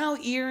and now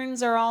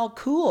earrings are all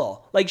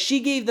cool. Like, she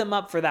gave them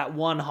up for that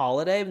one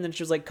holiday, and then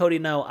she was like, Cody,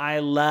 no, I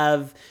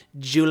love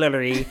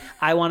jewelry.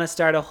 I want to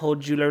start a whole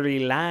jewelry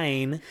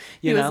line.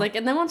 He was like,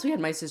 and then once we had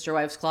my sister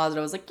wife's closet,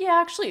 I was like,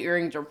 yeah, actually,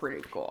 earrings are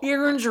pretty cool.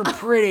 Earrings are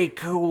pretty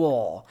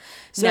cool.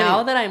 So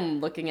now that I'm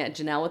looking at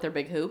Janelle with her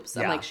big hoops,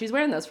 I'm like, she's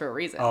wearing those for a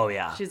reason. Oh,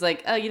 yeah. She's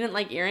like, oh, you didn't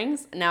like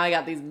earrings? Now I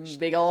got these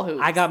big old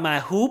hoops. I got my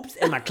hoops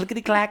and my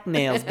clickety-clack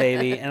nails,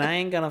 baby, and I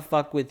ain't gonna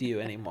fuck with you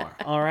anymore.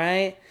 All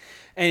right?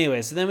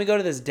 Anyway, so then we go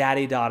to this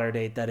daddy-daughter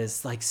date that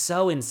is like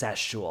so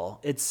incestual.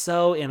 It's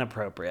so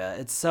inappropriate.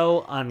 It's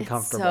so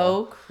uncomfortable. It's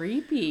so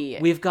creepy.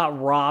 We've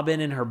got Robin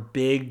and her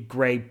big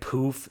gray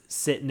poof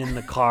sitting in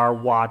the car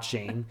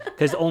watching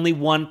because only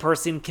one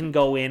person can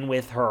go in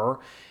with her.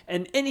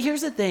 And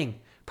here's the thing.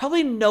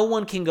 Probably no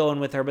one can go in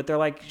with her, but they're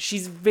like,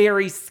 she's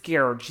very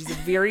scared. She's a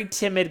very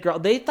timid girl.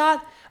 They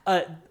thought,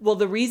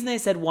 the reason they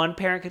said one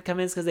parent could come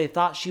in is because they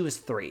thought she was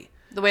 3.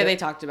 The way they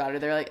talked about her,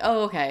 they're like,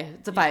 oh, okay,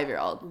 it's a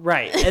 5-year-old.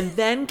 Right. And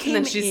then came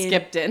and then she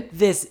skipped in.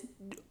 This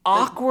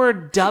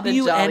awkward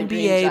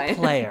WNBA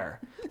player.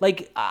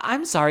 Like,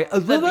 I'm sorry.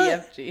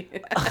 Aurora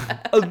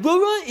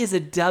is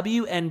a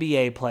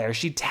WNBA player.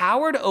 She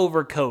towered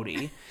over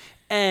Cody.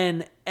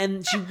 And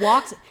she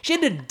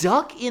had to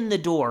duck in the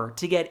door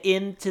to get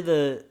into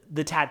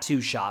the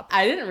tattoo shop.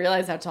 I didn't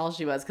realize how tall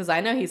she was because I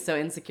know he's so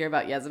insecure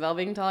about Jezebel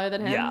being taller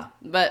than him. Yeah.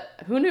 But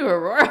who knew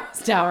Aurora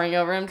was towering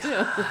over him,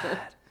 too?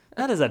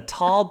 That is a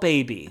tall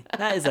baby.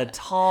 That is a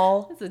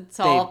tall It's a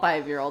tall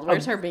 5-year-old.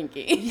 Where's her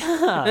binky?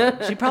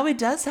 Yeah, she probably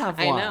does have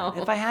one. I know.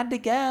 If I had to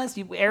guess,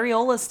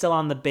 Areola's still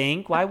on the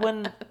bank. Why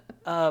wouldn't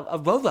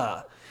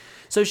Aurora?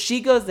 So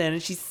she goes in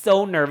and she's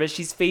so nervous.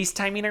 She's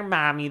FaceTiming her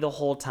mommy the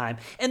whole time.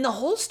 And the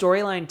whole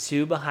storyline,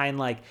 too, behind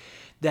like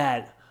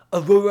that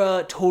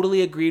Aurora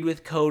totally agreed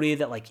with Cody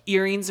that like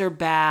earrings are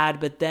bad.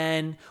 But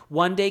then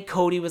one day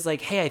Cody was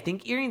like, hey, I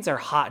think earrings are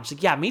hot. And she's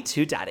like, yeah, me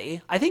too,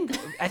 daddy. I think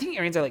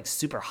earrings are like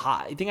super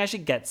hot. You think I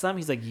should get some?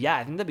 He's like, yeah,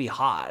 I think that'd be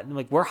hot. And I'm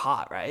like, we're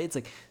hot, right? It's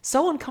like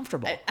so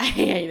uncomfortable. I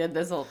hated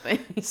this whole thing.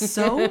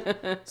 So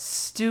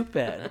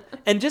stupid.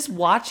 And just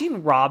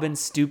watching Robin's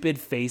stupid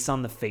face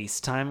on the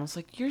FaceTime, I was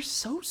like, you're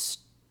so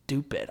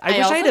stupid. I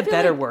wish I had a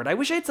better word. I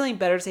wish I had something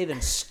better to say than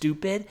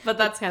stupid. But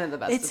that's kind of the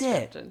best It's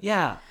description. it.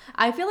 Yeah.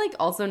 I feel like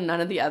also none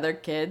of the other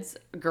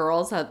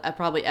girls have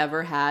probably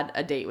ever had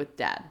a date with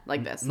dad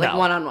like this. Like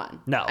one-on-one.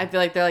 No. I feel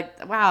like they're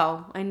like,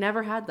 wow, I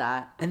never had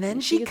that. And then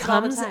she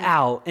comes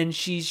out and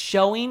she's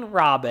showing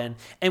Robin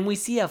and we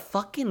see a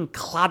fucking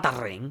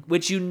claddering,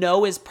 which you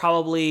know is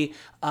probably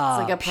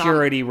like a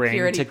purity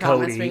ring to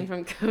Cody. Ring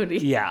from Cody.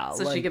 Yeah.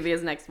 So she could be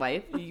his next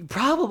wife.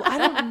 Probably. I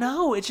don't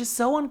know. It's just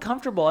so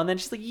uncomfortable. And then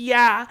she's like,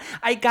 yeah,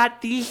 I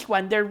got these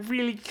one. They're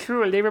really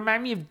cool. They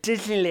remind me of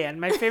Disneyland,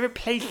 my favorite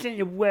place in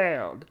the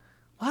world.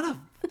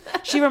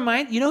 She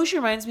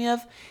reminds me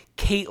of?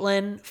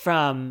 Caitlyn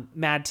from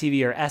Mad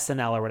TV or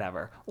SNL or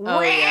whatever.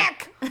 Oh,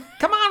 Rick! Yeah.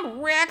 Come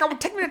on, Rick.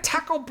 Take me to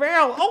Taco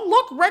Bell. Oh,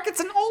 look, Rick,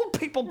 it's an old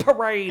people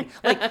parade.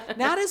 Like,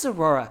 that is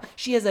Aurora.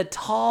 She is a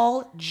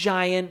tall,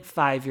 giant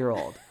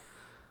 5-year-old.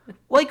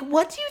 Like,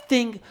 what do you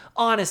think,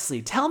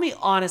 honestly, tell me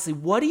honestly,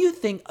 what do you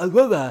think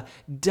Aurora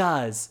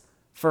does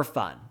for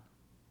fun?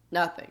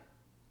 Nothing.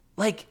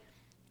 Like,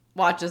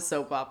 watches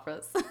soap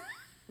operas.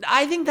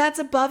 I think that's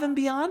above and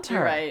beyond her.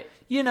 You're right.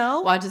 You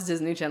know? Watches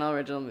Disney Channel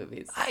original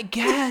movies. I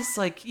guess,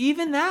 like,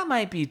 even that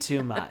might be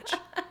too much.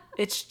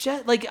 It's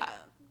just, like...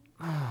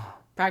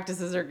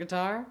 Practices her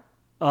guitar.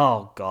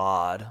 Oh,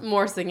 God.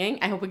 More singing.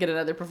 I hope we get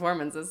another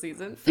performance this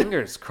season.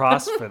 Fingers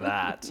crossed for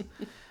that.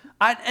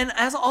 And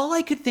as all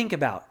I could think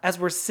about, as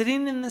we're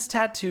sitting in this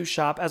tattoo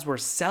shop, as we're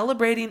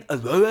celebrating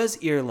Aurora's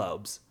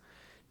earlobes,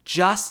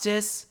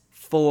 justice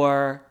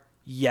for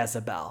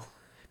Jezebel.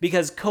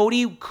 Because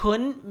Cody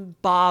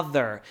couldn't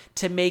bother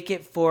to make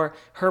it for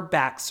her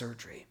back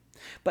surgery.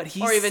 But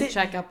he or even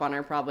check up on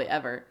her probably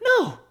ever.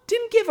 No,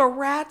 didn't give a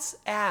rat's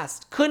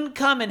ass. Couldn't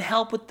come and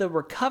help with the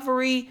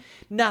recovery,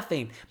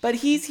 nothing. But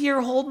he's here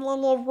holding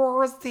little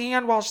Aurora's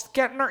hand while she's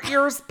getting her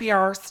ears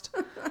pierced.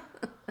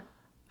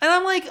 And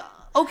I'm like,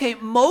 okay,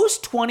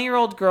 most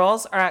 20-year-old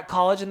girls are at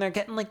college and they're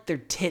getting like their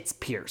tits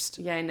pierced.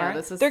 Yeah, I know. Right?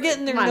 This is they're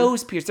getting their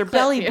nose pierced, their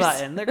belly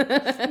button. Maybe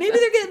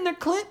they're getting their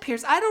clit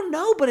pierced. I don't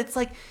know, but it's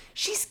like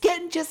she's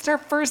getting just her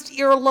first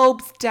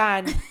earlobes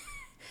done.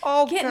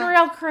 Oh, Getting God.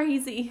 real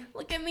crazy.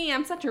 Look at me.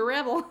 I'm such a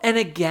rebel. And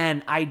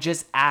again, I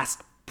just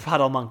asked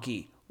Puddle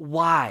Monkey,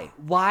 why?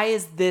 Why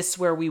is this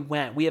where we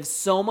went? We have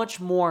so much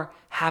more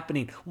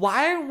happening.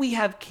 Why don't we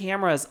have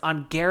cameras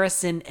on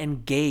Garrison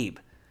and Gabe?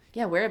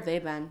 Yeah, where have they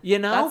been? You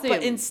know? But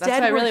that's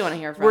instead, what I really want to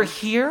hear from. we're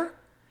here.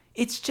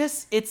 It's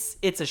just, it's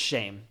a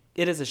shame.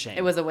 It is a shame.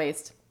 It was a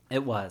waste.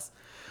 It was.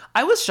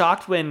 I was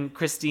shocked when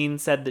Christine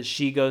said that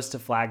she goes to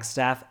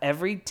Flagstaff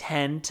every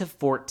 10 to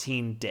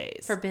 14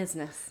 days. For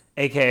business.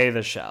 AKA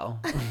the show.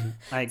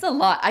 It's a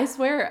lot. I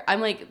swear,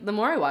 I'm like, the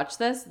more I watch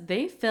this,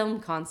 they film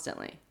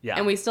constantly. Yeah.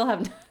 And we still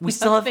have We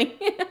still have nothing.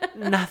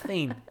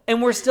 nothing.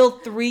 And we're still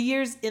 3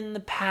 years in the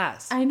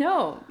past. I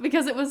know.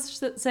 Because it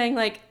was saying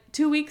like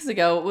 2 weeks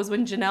ago, it was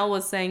when Janelle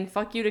was saying,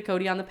 fuck you to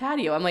Cody on the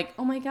patio. I'm like,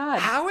 oh my God.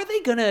 How are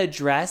they going to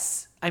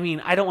address, I mean,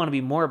 I don't want to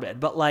be morbid,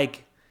 but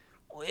like,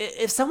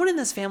 if someone in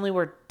this family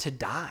were to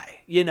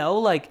die, you know,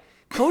 like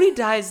Cody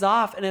dies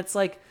off and it's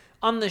like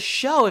on the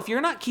show, if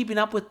you're not keeping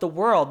up with the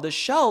world, the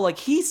show, like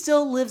he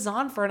still lives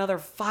on for another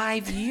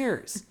 5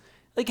 years.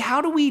 Like,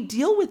 how do we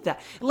deal with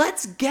that?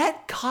 Let's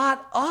get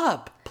caught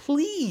up,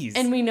 please.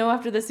 And we know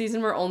after this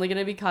season, we're only going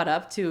to be caught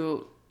up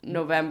to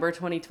November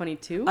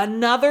 2022.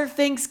 Another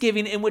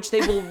Thanksgiving in which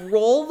they will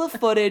roll the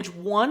footage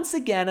once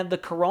again of the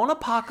Corona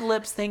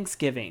apocalypse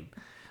Thanksgiving.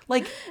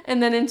 Like,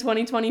 And then in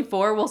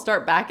 2024, we'll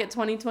start back at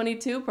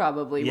 2022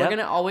 probably. Yep. We're going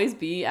to always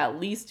be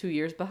at least 2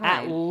 years at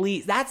behind.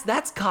 least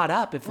that's caught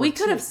up. If We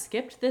could have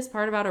skipped this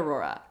part about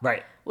Aurora.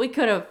 right. We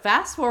could have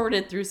fast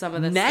forwarded through some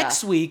of this Next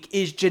stuff. week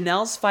is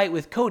Janelle's fight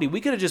with Cody.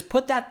 We could have just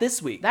put that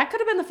this week. That could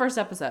have been the first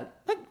episode.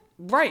 Like,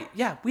 right.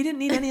 Yeah. We didn't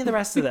need any of the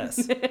rest of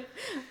this.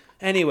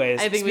 Anyways,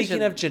 I think we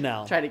speaking should of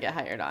Janelle, try to get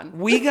hired on.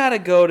 we got to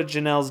go to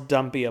Janelle's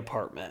dumpy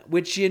apartment,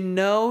 which you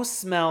know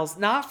smells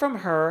not from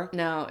her,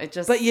 No, it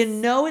just... but you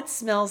know it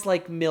smells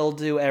like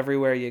mildew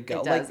everywhere you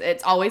go. It does. Like,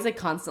 It's always like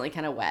constantly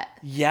kind of wet.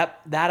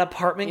 yep, that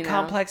apartment You know?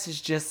 complex is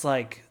just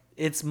like,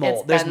 it's mold.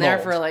 It's There's been there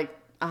mold. for like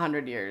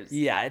 100 years.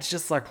 Yeah, it's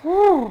just like,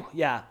 whew,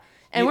 yeah.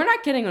 And we're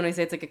not kidding when we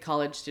say it's like a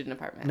college student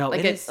apartment. No,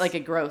 like it it's is- like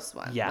a gross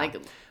one. Yeah. Like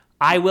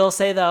I will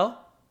say though,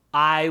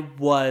 I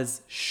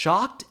was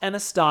shocked and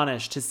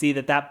astonished to see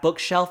that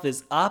bookshelf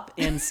is up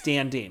and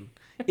standing.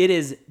 It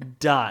is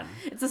done.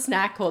 it's a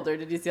snack holder.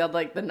 Did you see all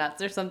like the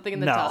nuts or something in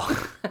the No.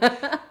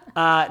 top?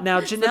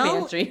 Now Janelle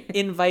pantry.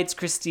 invites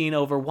Christine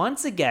over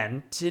once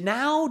again to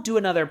now do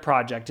another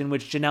project in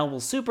which Janelle will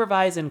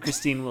supervise and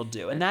Christine will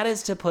do, and that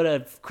is to put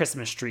a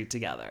Christmas tree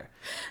together.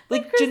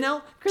 Like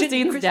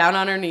Christine's Chris- down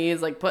on her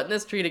knees, like putting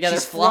this tree together,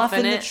 she's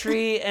fluffing the it.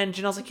 tree, and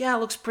Janelle's like, "Yeah, it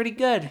looks pretty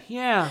good.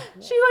 Yeah."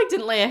 She like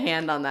didn't lay a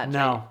hand on that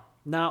tree.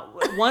 No.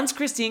 Once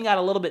Christine got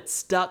a little bit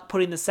stuck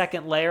putting the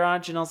second layer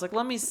on, Janelle's like,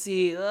 let me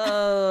see.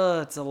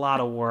 It's a lot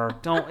of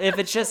work. If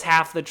it's just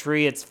half the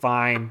tree, it's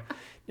fine.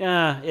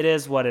 Yeah, it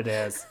is what it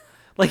is.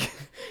 Like,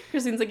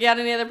 Christine's like, "You got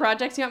any other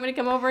projects you want me to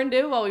come over and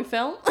do while we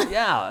film?"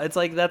 yeah, it's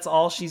like that's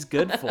all she's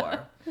good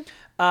for.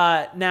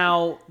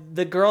 Now,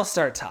 the girls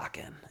start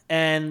talking.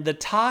 And the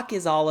talk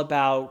is all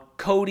about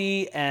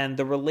Cody and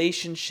the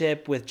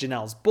relationship with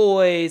Janelle's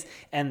boys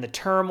and the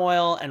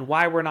turmoil and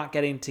why we're not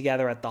getting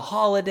together at the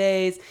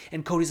holidays.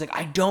 And Cody's like,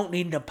 I don't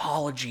need an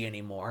apology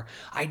anymore.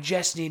 I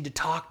just need to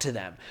talk to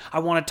them. I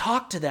want to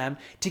talk to them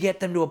to get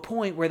them to a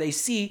point where they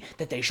see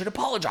that they should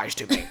apologize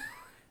to me.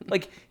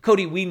 Like,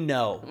 Cody, we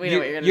know. We know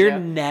what you're gonna you're do.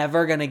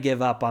 never going to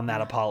give up on that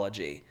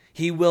apology.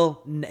 He will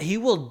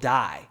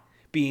die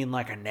being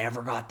like, I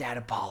never got that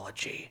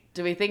apology.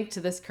 Do we think to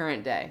this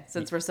current day,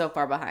 since we're so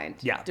far behind?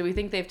 Yeah. Do we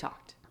think they've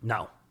talked?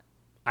 No,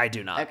 I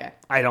do not. Okay.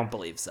 I don't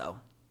believe so.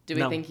 Do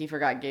we No. think he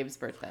forgot Gabe's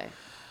birthday?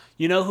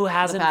 You know who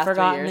hasn't past 3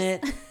 forgotten years.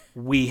 it?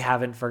 We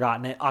haven't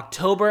forgotten it.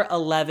 October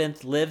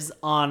 11th lives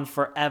on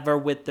forever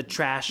with the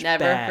trash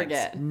Never bags.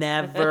 forget.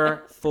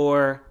 Never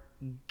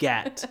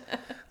forget.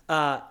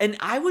 And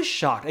I was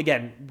shocked.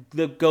 Again,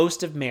 the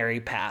ghost of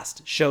Mary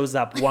passed shows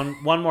up one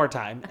more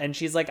time. And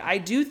she's like, I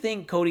do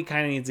think Cody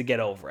kind of needs to get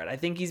over it. I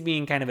think he's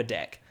being kind of a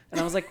dick. And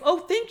I was like, oh,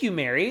 thank you,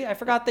 Mary. I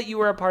forgot that you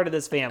were a part of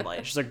this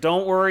family. She's like,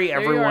 don't worry. you are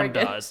Everyone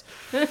again. does.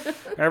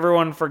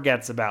 Everyone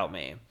forgets about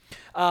me.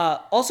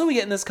 Also, we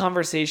get in this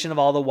conversation of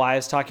all the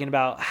wives talking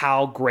about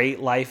how great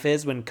life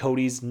is when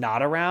Cody's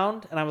not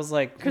around. And I was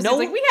like, Christine's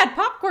like, we had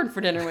popcorn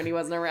for dinner when he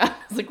wasn't around. I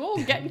was like, whoa,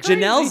 getting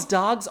crazy. Janelle's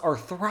dogs are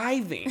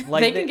thriving.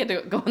 Like they can get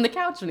to go on the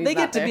couch when he's they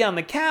not get to there. be on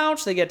the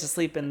couch. They get to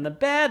sleep in the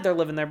bed. They're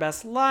living their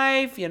best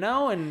life, you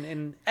know,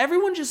 and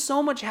everyone's just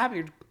so much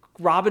happier.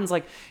 Robin's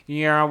like,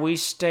 yeah, we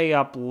stay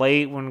up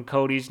late when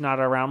Cody's not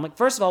around. Like,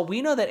 first of all,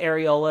 we know that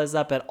Areola is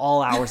up at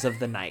all hours of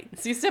the night.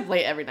 So you stay up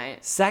late every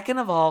night. Second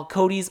of all,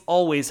 Cody's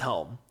always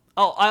home.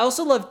 Oh, I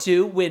also love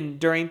too when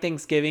during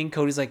Thanksgiving,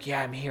 Cody's like,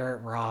 yeah, I'm here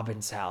at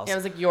Robin's house. Yeah, it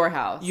was like your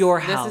house. Your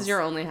This house. is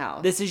your only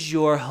house. This is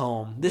your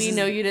home. We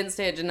know you didn't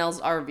stay at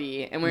Janelle's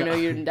RV, and we know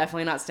you're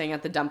definitely not staying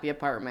at the dumpy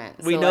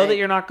apartment. We So, know that like,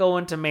 you're not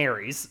going to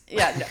Mary's.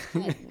 Yeah,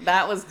 no,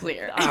 that was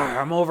clear.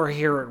 I'm over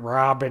here at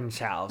Robin's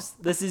house.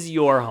 This is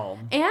your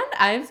home. And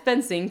I've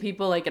been seeing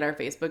people like in our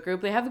Facebook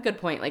group, they have a good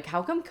point. Like,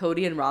 how come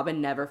Cody and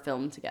Robin never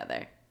filmed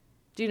together?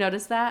 Do you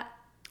notice that?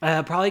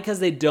 Probably because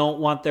they don't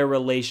want their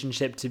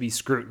relationship to be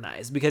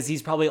scrutinized, because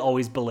he's probably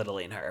always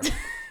belittling her.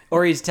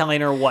 Or he's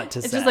telling her what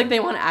to say. It's just like they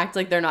want to act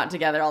like they're not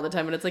together all the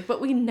time, and it's like,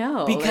 but we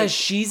know. Because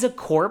she's a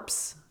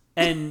corpse,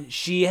 and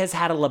she has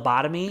had a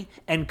lobotomy,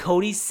 and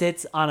Cody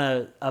sits on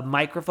a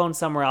microphone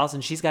somewhere else,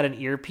 and she's got an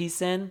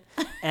earpiece in,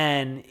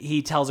 and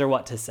he tells her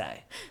what to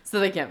say.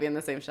 So they can't be in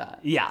the same shot.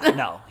 Yeah,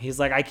 no. He's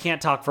like, I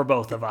can't talk for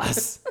both of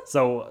us.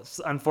 So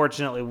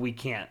unfortunately, we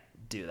can't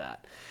do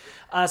that.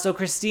 So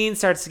Christine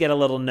starts to get a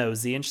little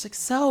nosy, and she's like,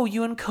 so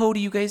you and Cody,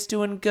 you guys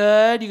doing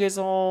good? You guys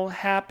all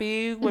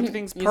happy?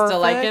 Everything's perfect? You still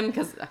like him?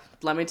 Because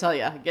let me tell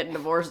you, getting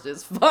divorced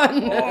is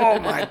fun. Oh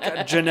my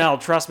God. Janelle,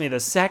 trust me,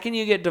 the second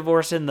you get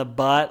divorced in the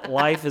butt,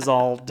 life is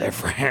all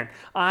different.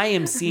 I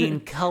am seeing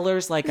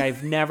colors like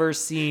I've never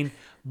seen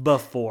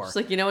before. It's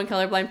like, you know when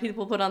colorblind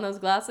people put on those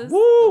glasses?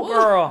 Woo,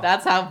 girl.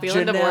 That's how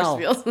feeling Janelle,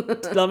 divorce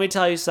feels. Let me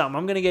tell you something.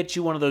 I'm going to get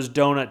you one of those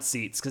donut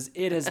seats, because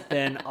it has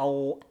been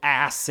a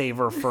ass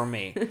saver for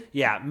me.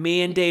 Yeah,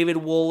 me and David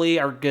Woolley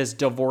are just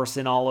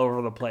divorcing all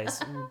over the place.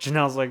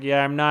 Janelle's like,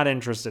 yeah, I'm not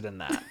interested in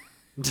that.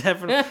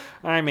 Definitely,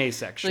 I'm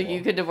asexual. Like, you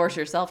could divorce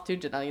yourself too,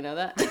 Janelle. You know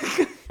that?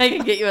 I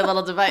can get you a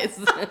little device.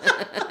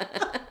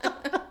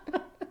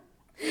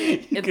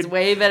 It's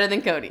way better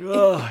than Cody.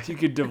 Oh, you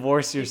could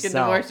divorce yourself. You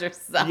can divorce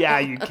yourself. Yeah,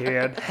 you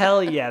can.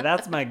 Hell yeah,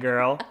 that's my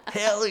girl.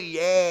 Hell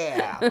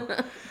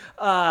yeah.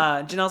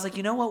 Janelle's like,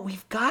 you know what?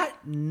 We've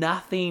got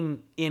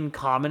nothing in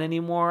common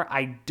anymore.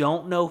 I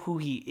don't know who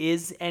he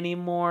is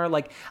anymore.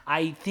 Like,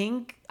 I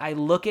think I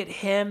look at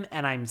him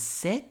and I'm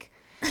sick.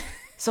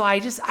 So I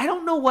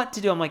don't know what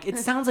to do. I'm like, it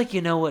sounds like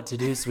you know what to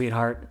do,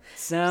 sweetheart.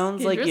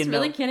 Sounds like you know.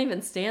 really can't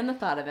even stand the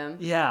thought of him.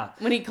 Yeah.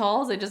 When he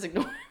calls, I just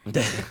ignore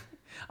him.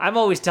 I'm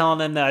always telling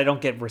them that I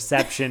don't get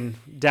reception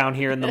down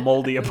here in the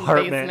moldy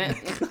apartment.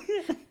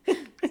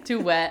 It's too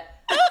wet.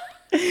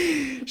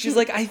 She's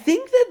like, I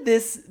think that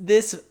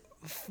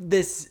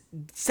this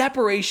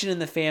separation in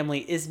the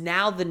family is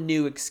now the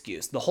new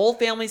excuse. The whole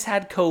family's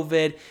had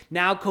COVID.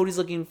 Now Cody's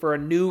looking for a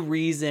new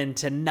reason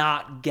to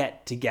not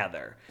get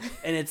together.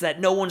 And it's that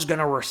no one's going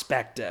to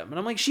respect him. And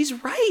I'm like,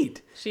 she's right.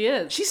 She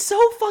is. She's so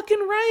fucking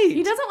right.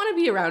 He doesn't want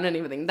to be around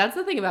anything. That's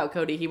the thing about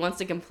Cody. He wants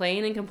to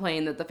complain and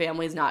complain that the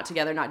family's not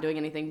together, not doing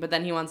anything. But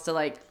then he wants to,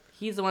 like,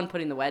 he's the one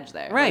putting the wedge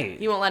there. Right. Like,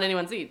 he won't let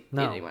anyone see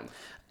anyone.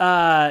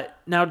 Now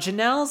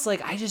Janelle's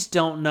like, I just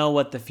don't know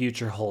what the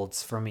future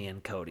holds for me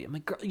and Cody. I'm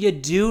like, girl, you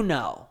do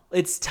know.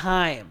 It's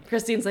time.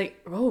 Christine's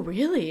like, oh,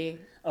 really?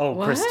 Oh,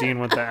 What? Christine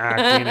with the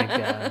acting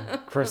again.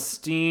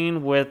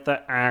 Christine with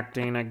the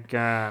acting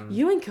again.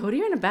 You and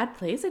Cody are in a bad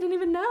place? I didn't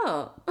even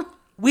know.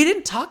 We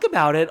didn't talk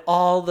about it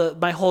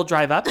my whole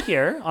drive up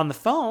here on the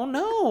phone.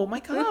 No,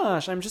 my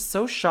gosh. I'm just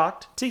so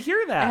shocked to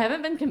hear that. I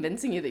haven't been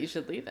convincing you that you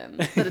should leave him.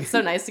 That it's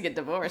so nice to get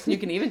divorced. And you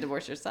can even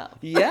divorce yourself.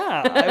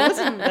 Yeah,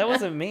 that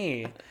wasn't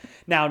me.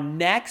 Now,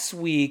 next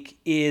week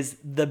is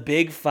the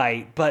big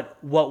fight, but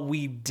what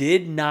we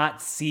did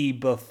not see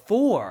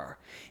before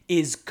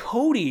is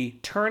Cody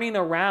turning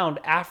around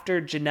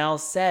after Janelle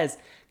says,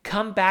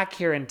 come back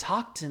here and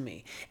talk to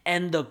me.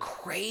 And the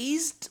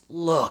crazed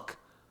look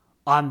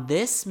on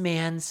this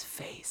man's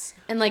face.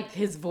 And like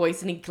his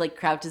voice, and he like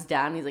crouches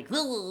down, and he's like,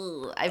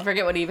 "Ugh." I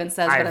forget what he even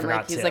says, but I'm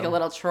like, he's like a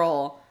little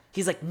troll.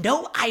 He's like,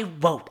 no, I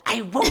won't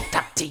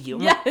talk to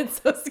you. Yeah,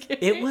 it's so scary.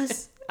 It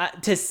was,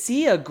 to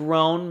see a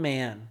grown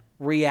man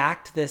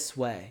react this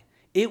way,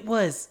 it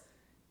was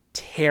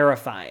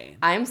terrifying.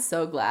 I'm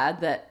so glad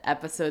that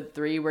episode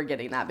 3 we're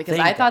getting that, because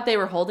Thank I thought they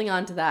were holding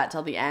on to that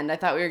till the end. I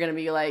thought we were going to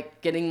be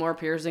like getting more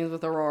piercings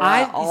with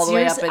Aurora all the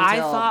way up until... I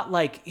thought,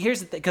 like,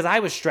 here's the thing, because I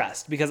was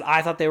stressed because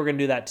I thought they were going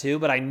to do that too,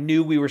 but I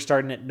knew we were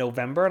starting at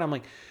November, and I'm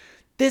like,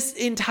 this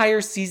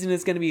entire season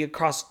is going to be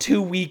across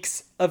 2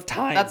 weeks of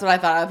time. That's what I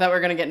thought. I thought we were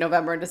going to get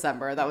November and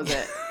December. That was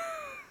it.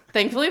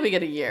 Thankfully, we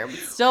get a year, but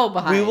still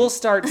behind. We will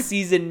start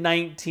season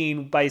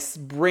 19 by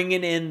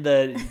bringing in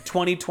the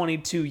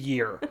 2022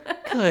 year.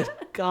 Good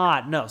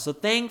God, no. So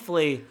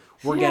thankfully,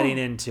 we're getting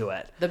into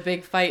it. The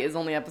big fight is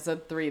only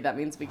episode 3. That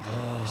means there's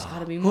got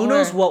to be more. Who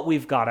knows what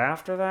we've got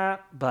after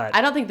that? But I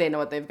don't think they know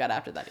what they've got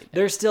after that either.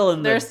 They're still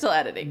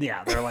editing.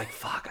 Yeah, they're like,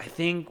 fuck. I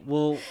think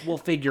we'll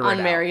figure it out.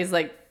 On Mary's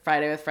like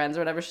Friday with Friends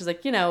or whatever, she's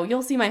like,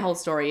 you'll see my whole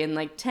story in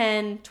like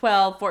 10,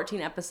 12,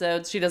 14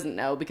 episodes. She doesn't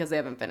know because they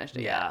haven't finished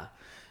it yet.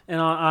 And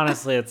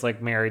honestly, it's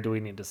like, Mary, do we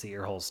need to see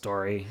your whole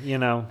story? You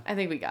know? I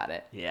think we got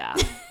it. Yeah.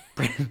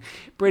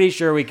 Pretty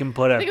sure we can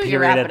put a period at the end. I think we can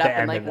wrap it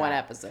up in like one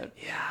episode.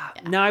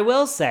 Yeah. Now, I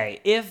will say,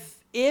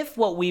 if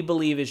what we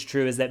believe is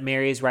true is that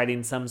Mary is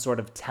writing some sort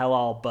of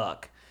tell-all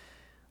book,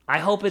 I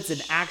hope it's an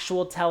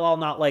actual tell-all,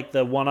 not like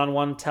the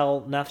one-on-one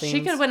tell nothing.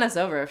 She could win us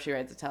over if she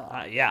writes a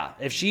tell-all. Yeah.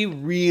 If she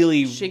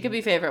really... She could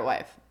be favorite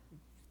wife.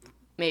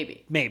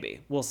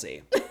 Maybe. We'll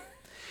see.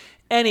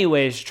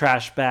 Anyways,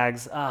 trash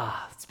bags.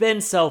 It's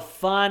been so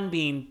fun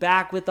being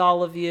back with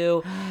all of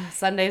you.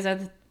 Sundays are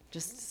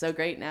just so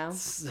great now.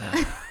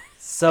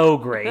 So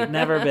great.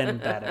 Never been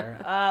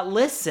better.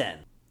 Listen,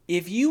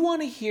 if you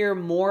want to hear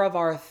more of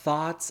our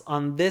thoughts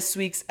on this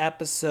week's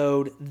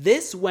episode,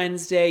 this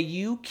Wednesday,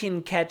 you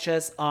can catch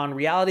us on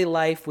Reality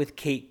Life with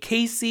Kate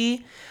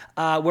Casey.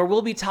 where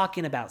we'll be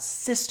talking about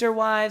Sister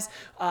Wives,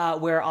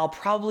 where I'll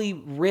probably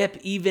rip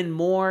even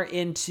more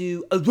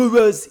into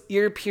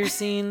ear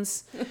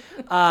piercings.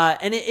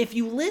 And if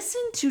you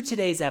listen to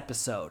today's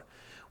episode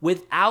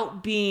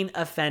without being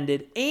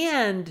offended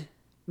and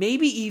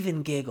maybe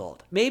even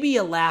giggled, maybe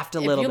you laughed a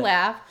little bit. If you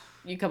laugh,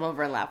 you come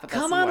over and laugh with us.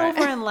 Come some on more.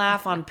 over and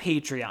laugh on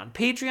Patreon.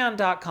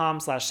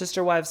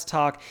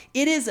 Patreon.com/sisterwivestalk.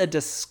 It is a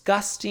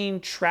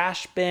disgusting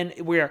trash bin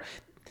where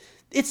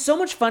it's so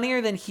much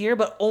funnier than here,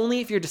 but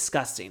only if you're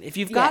disgusting. If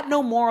you've got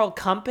no moral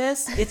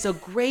compass, it's a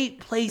great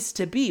place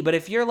to be. But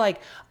if you're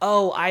like,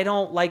 oh, I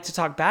don't like to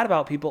talk bad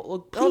about people, well,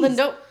 please. Oh, then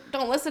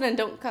don't listen and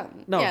don't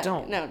come. No, Yeah,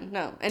 don't.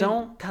 No. And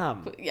Don't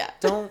come. Yeah.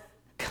 Don't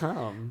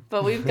come.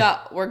 But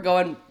we're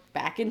going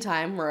back in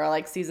time. We're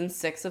like season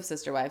 6 of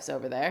Sister Wives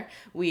over there.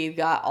 We've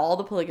got all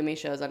the polygamy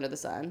shows under the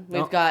sun.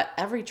 We've got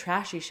every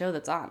trashy show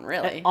that's on,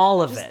 really.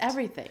 All of Just it.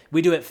 everything.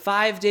 We do it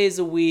 5 days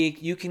a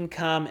week. You can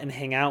come and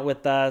hang out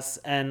with us.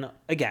 And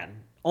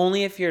again,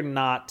 only if you're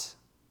not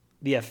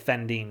the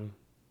offending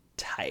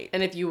type.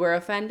 And if you were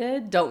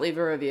offended, don't leave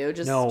a review.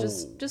 Just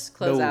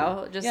close No.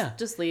 out.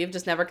 Just leave.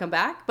 Just never come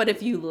back. But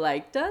if you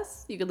liked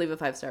us, you could leave a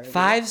 5-star review.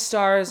 5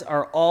 stars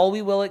are all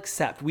we will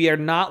accept. We are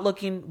not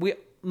looking...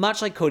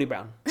 Much like Cody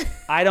Brown,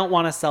 I don't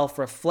want to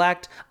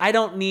self-reflect. I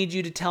don't need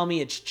you to tell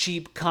me it's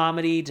cheap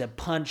comedy to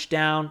punch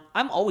down.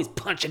 I'm always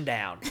punching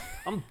down.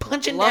 I'm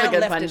punching Love a down good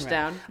left punch and right.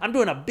 down. I'm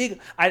doing a big...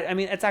 I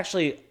mean, it's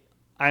actually...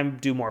 I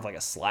do more of like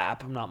a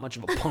slap. I'm not much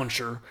of a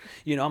puncher.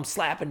 I'm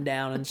slapping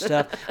down and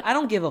stuff. I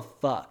don't give a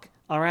fuck.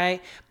 All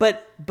right?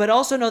 But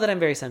also know that I'm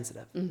very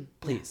sensitive.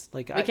 Please.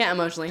 We can't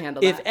emotionally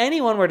handle If that.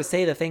 anyone were to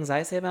say the things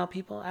I say about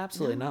people,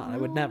 absolutely not. I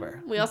would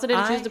never. We also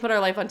didn't choose to put our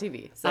life on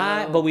TV. So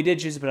But we did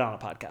choose to put it on a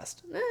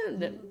podcast.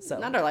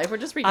 not our life. We're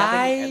just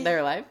recapping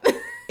their life.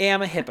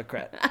 Am a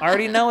hypocrite. I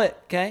already know it,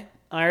 okay?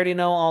 I already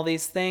know all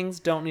these things.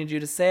 Don't need you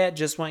to say it.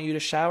 Just want you to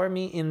shower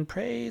me in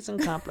praise and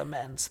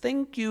compliments.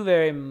 Thank you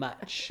very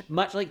much.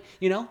 Much like,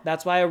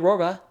 that's why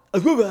Aurora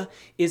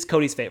is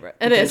Cody's favorite.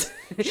 It is.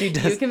 She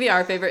does. You can be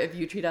our favorite if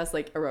you treat us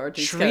like Aurora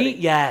treats Cody.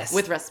 Yes.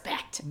 With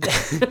respect.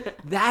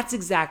 That's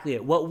exactly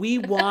it. What we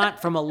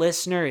want from a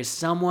listener is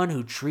someone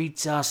who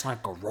treats us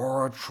like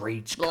Aurora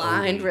treats Cody.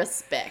 Blind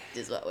respect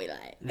is what we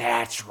like.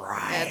 That's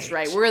right. That's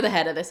right. We're the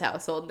head of this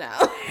household now.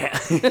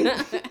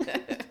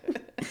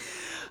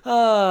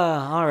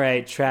 All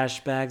right,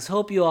 trash bags.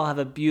 Hope you all have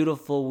a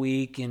beautiful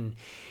week. And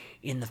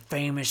in the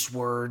famous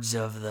words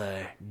of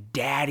the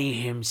daddy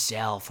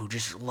himself, who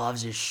just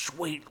loves his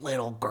sweet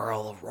little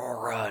girl,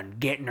 Aurora, and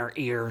getting her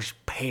ears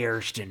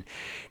pierced and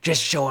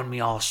just showing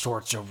me all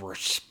sorts of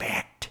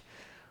respect,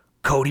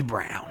 Cody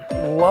Brown.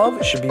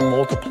 Love should be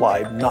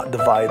multiplied, not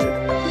divided.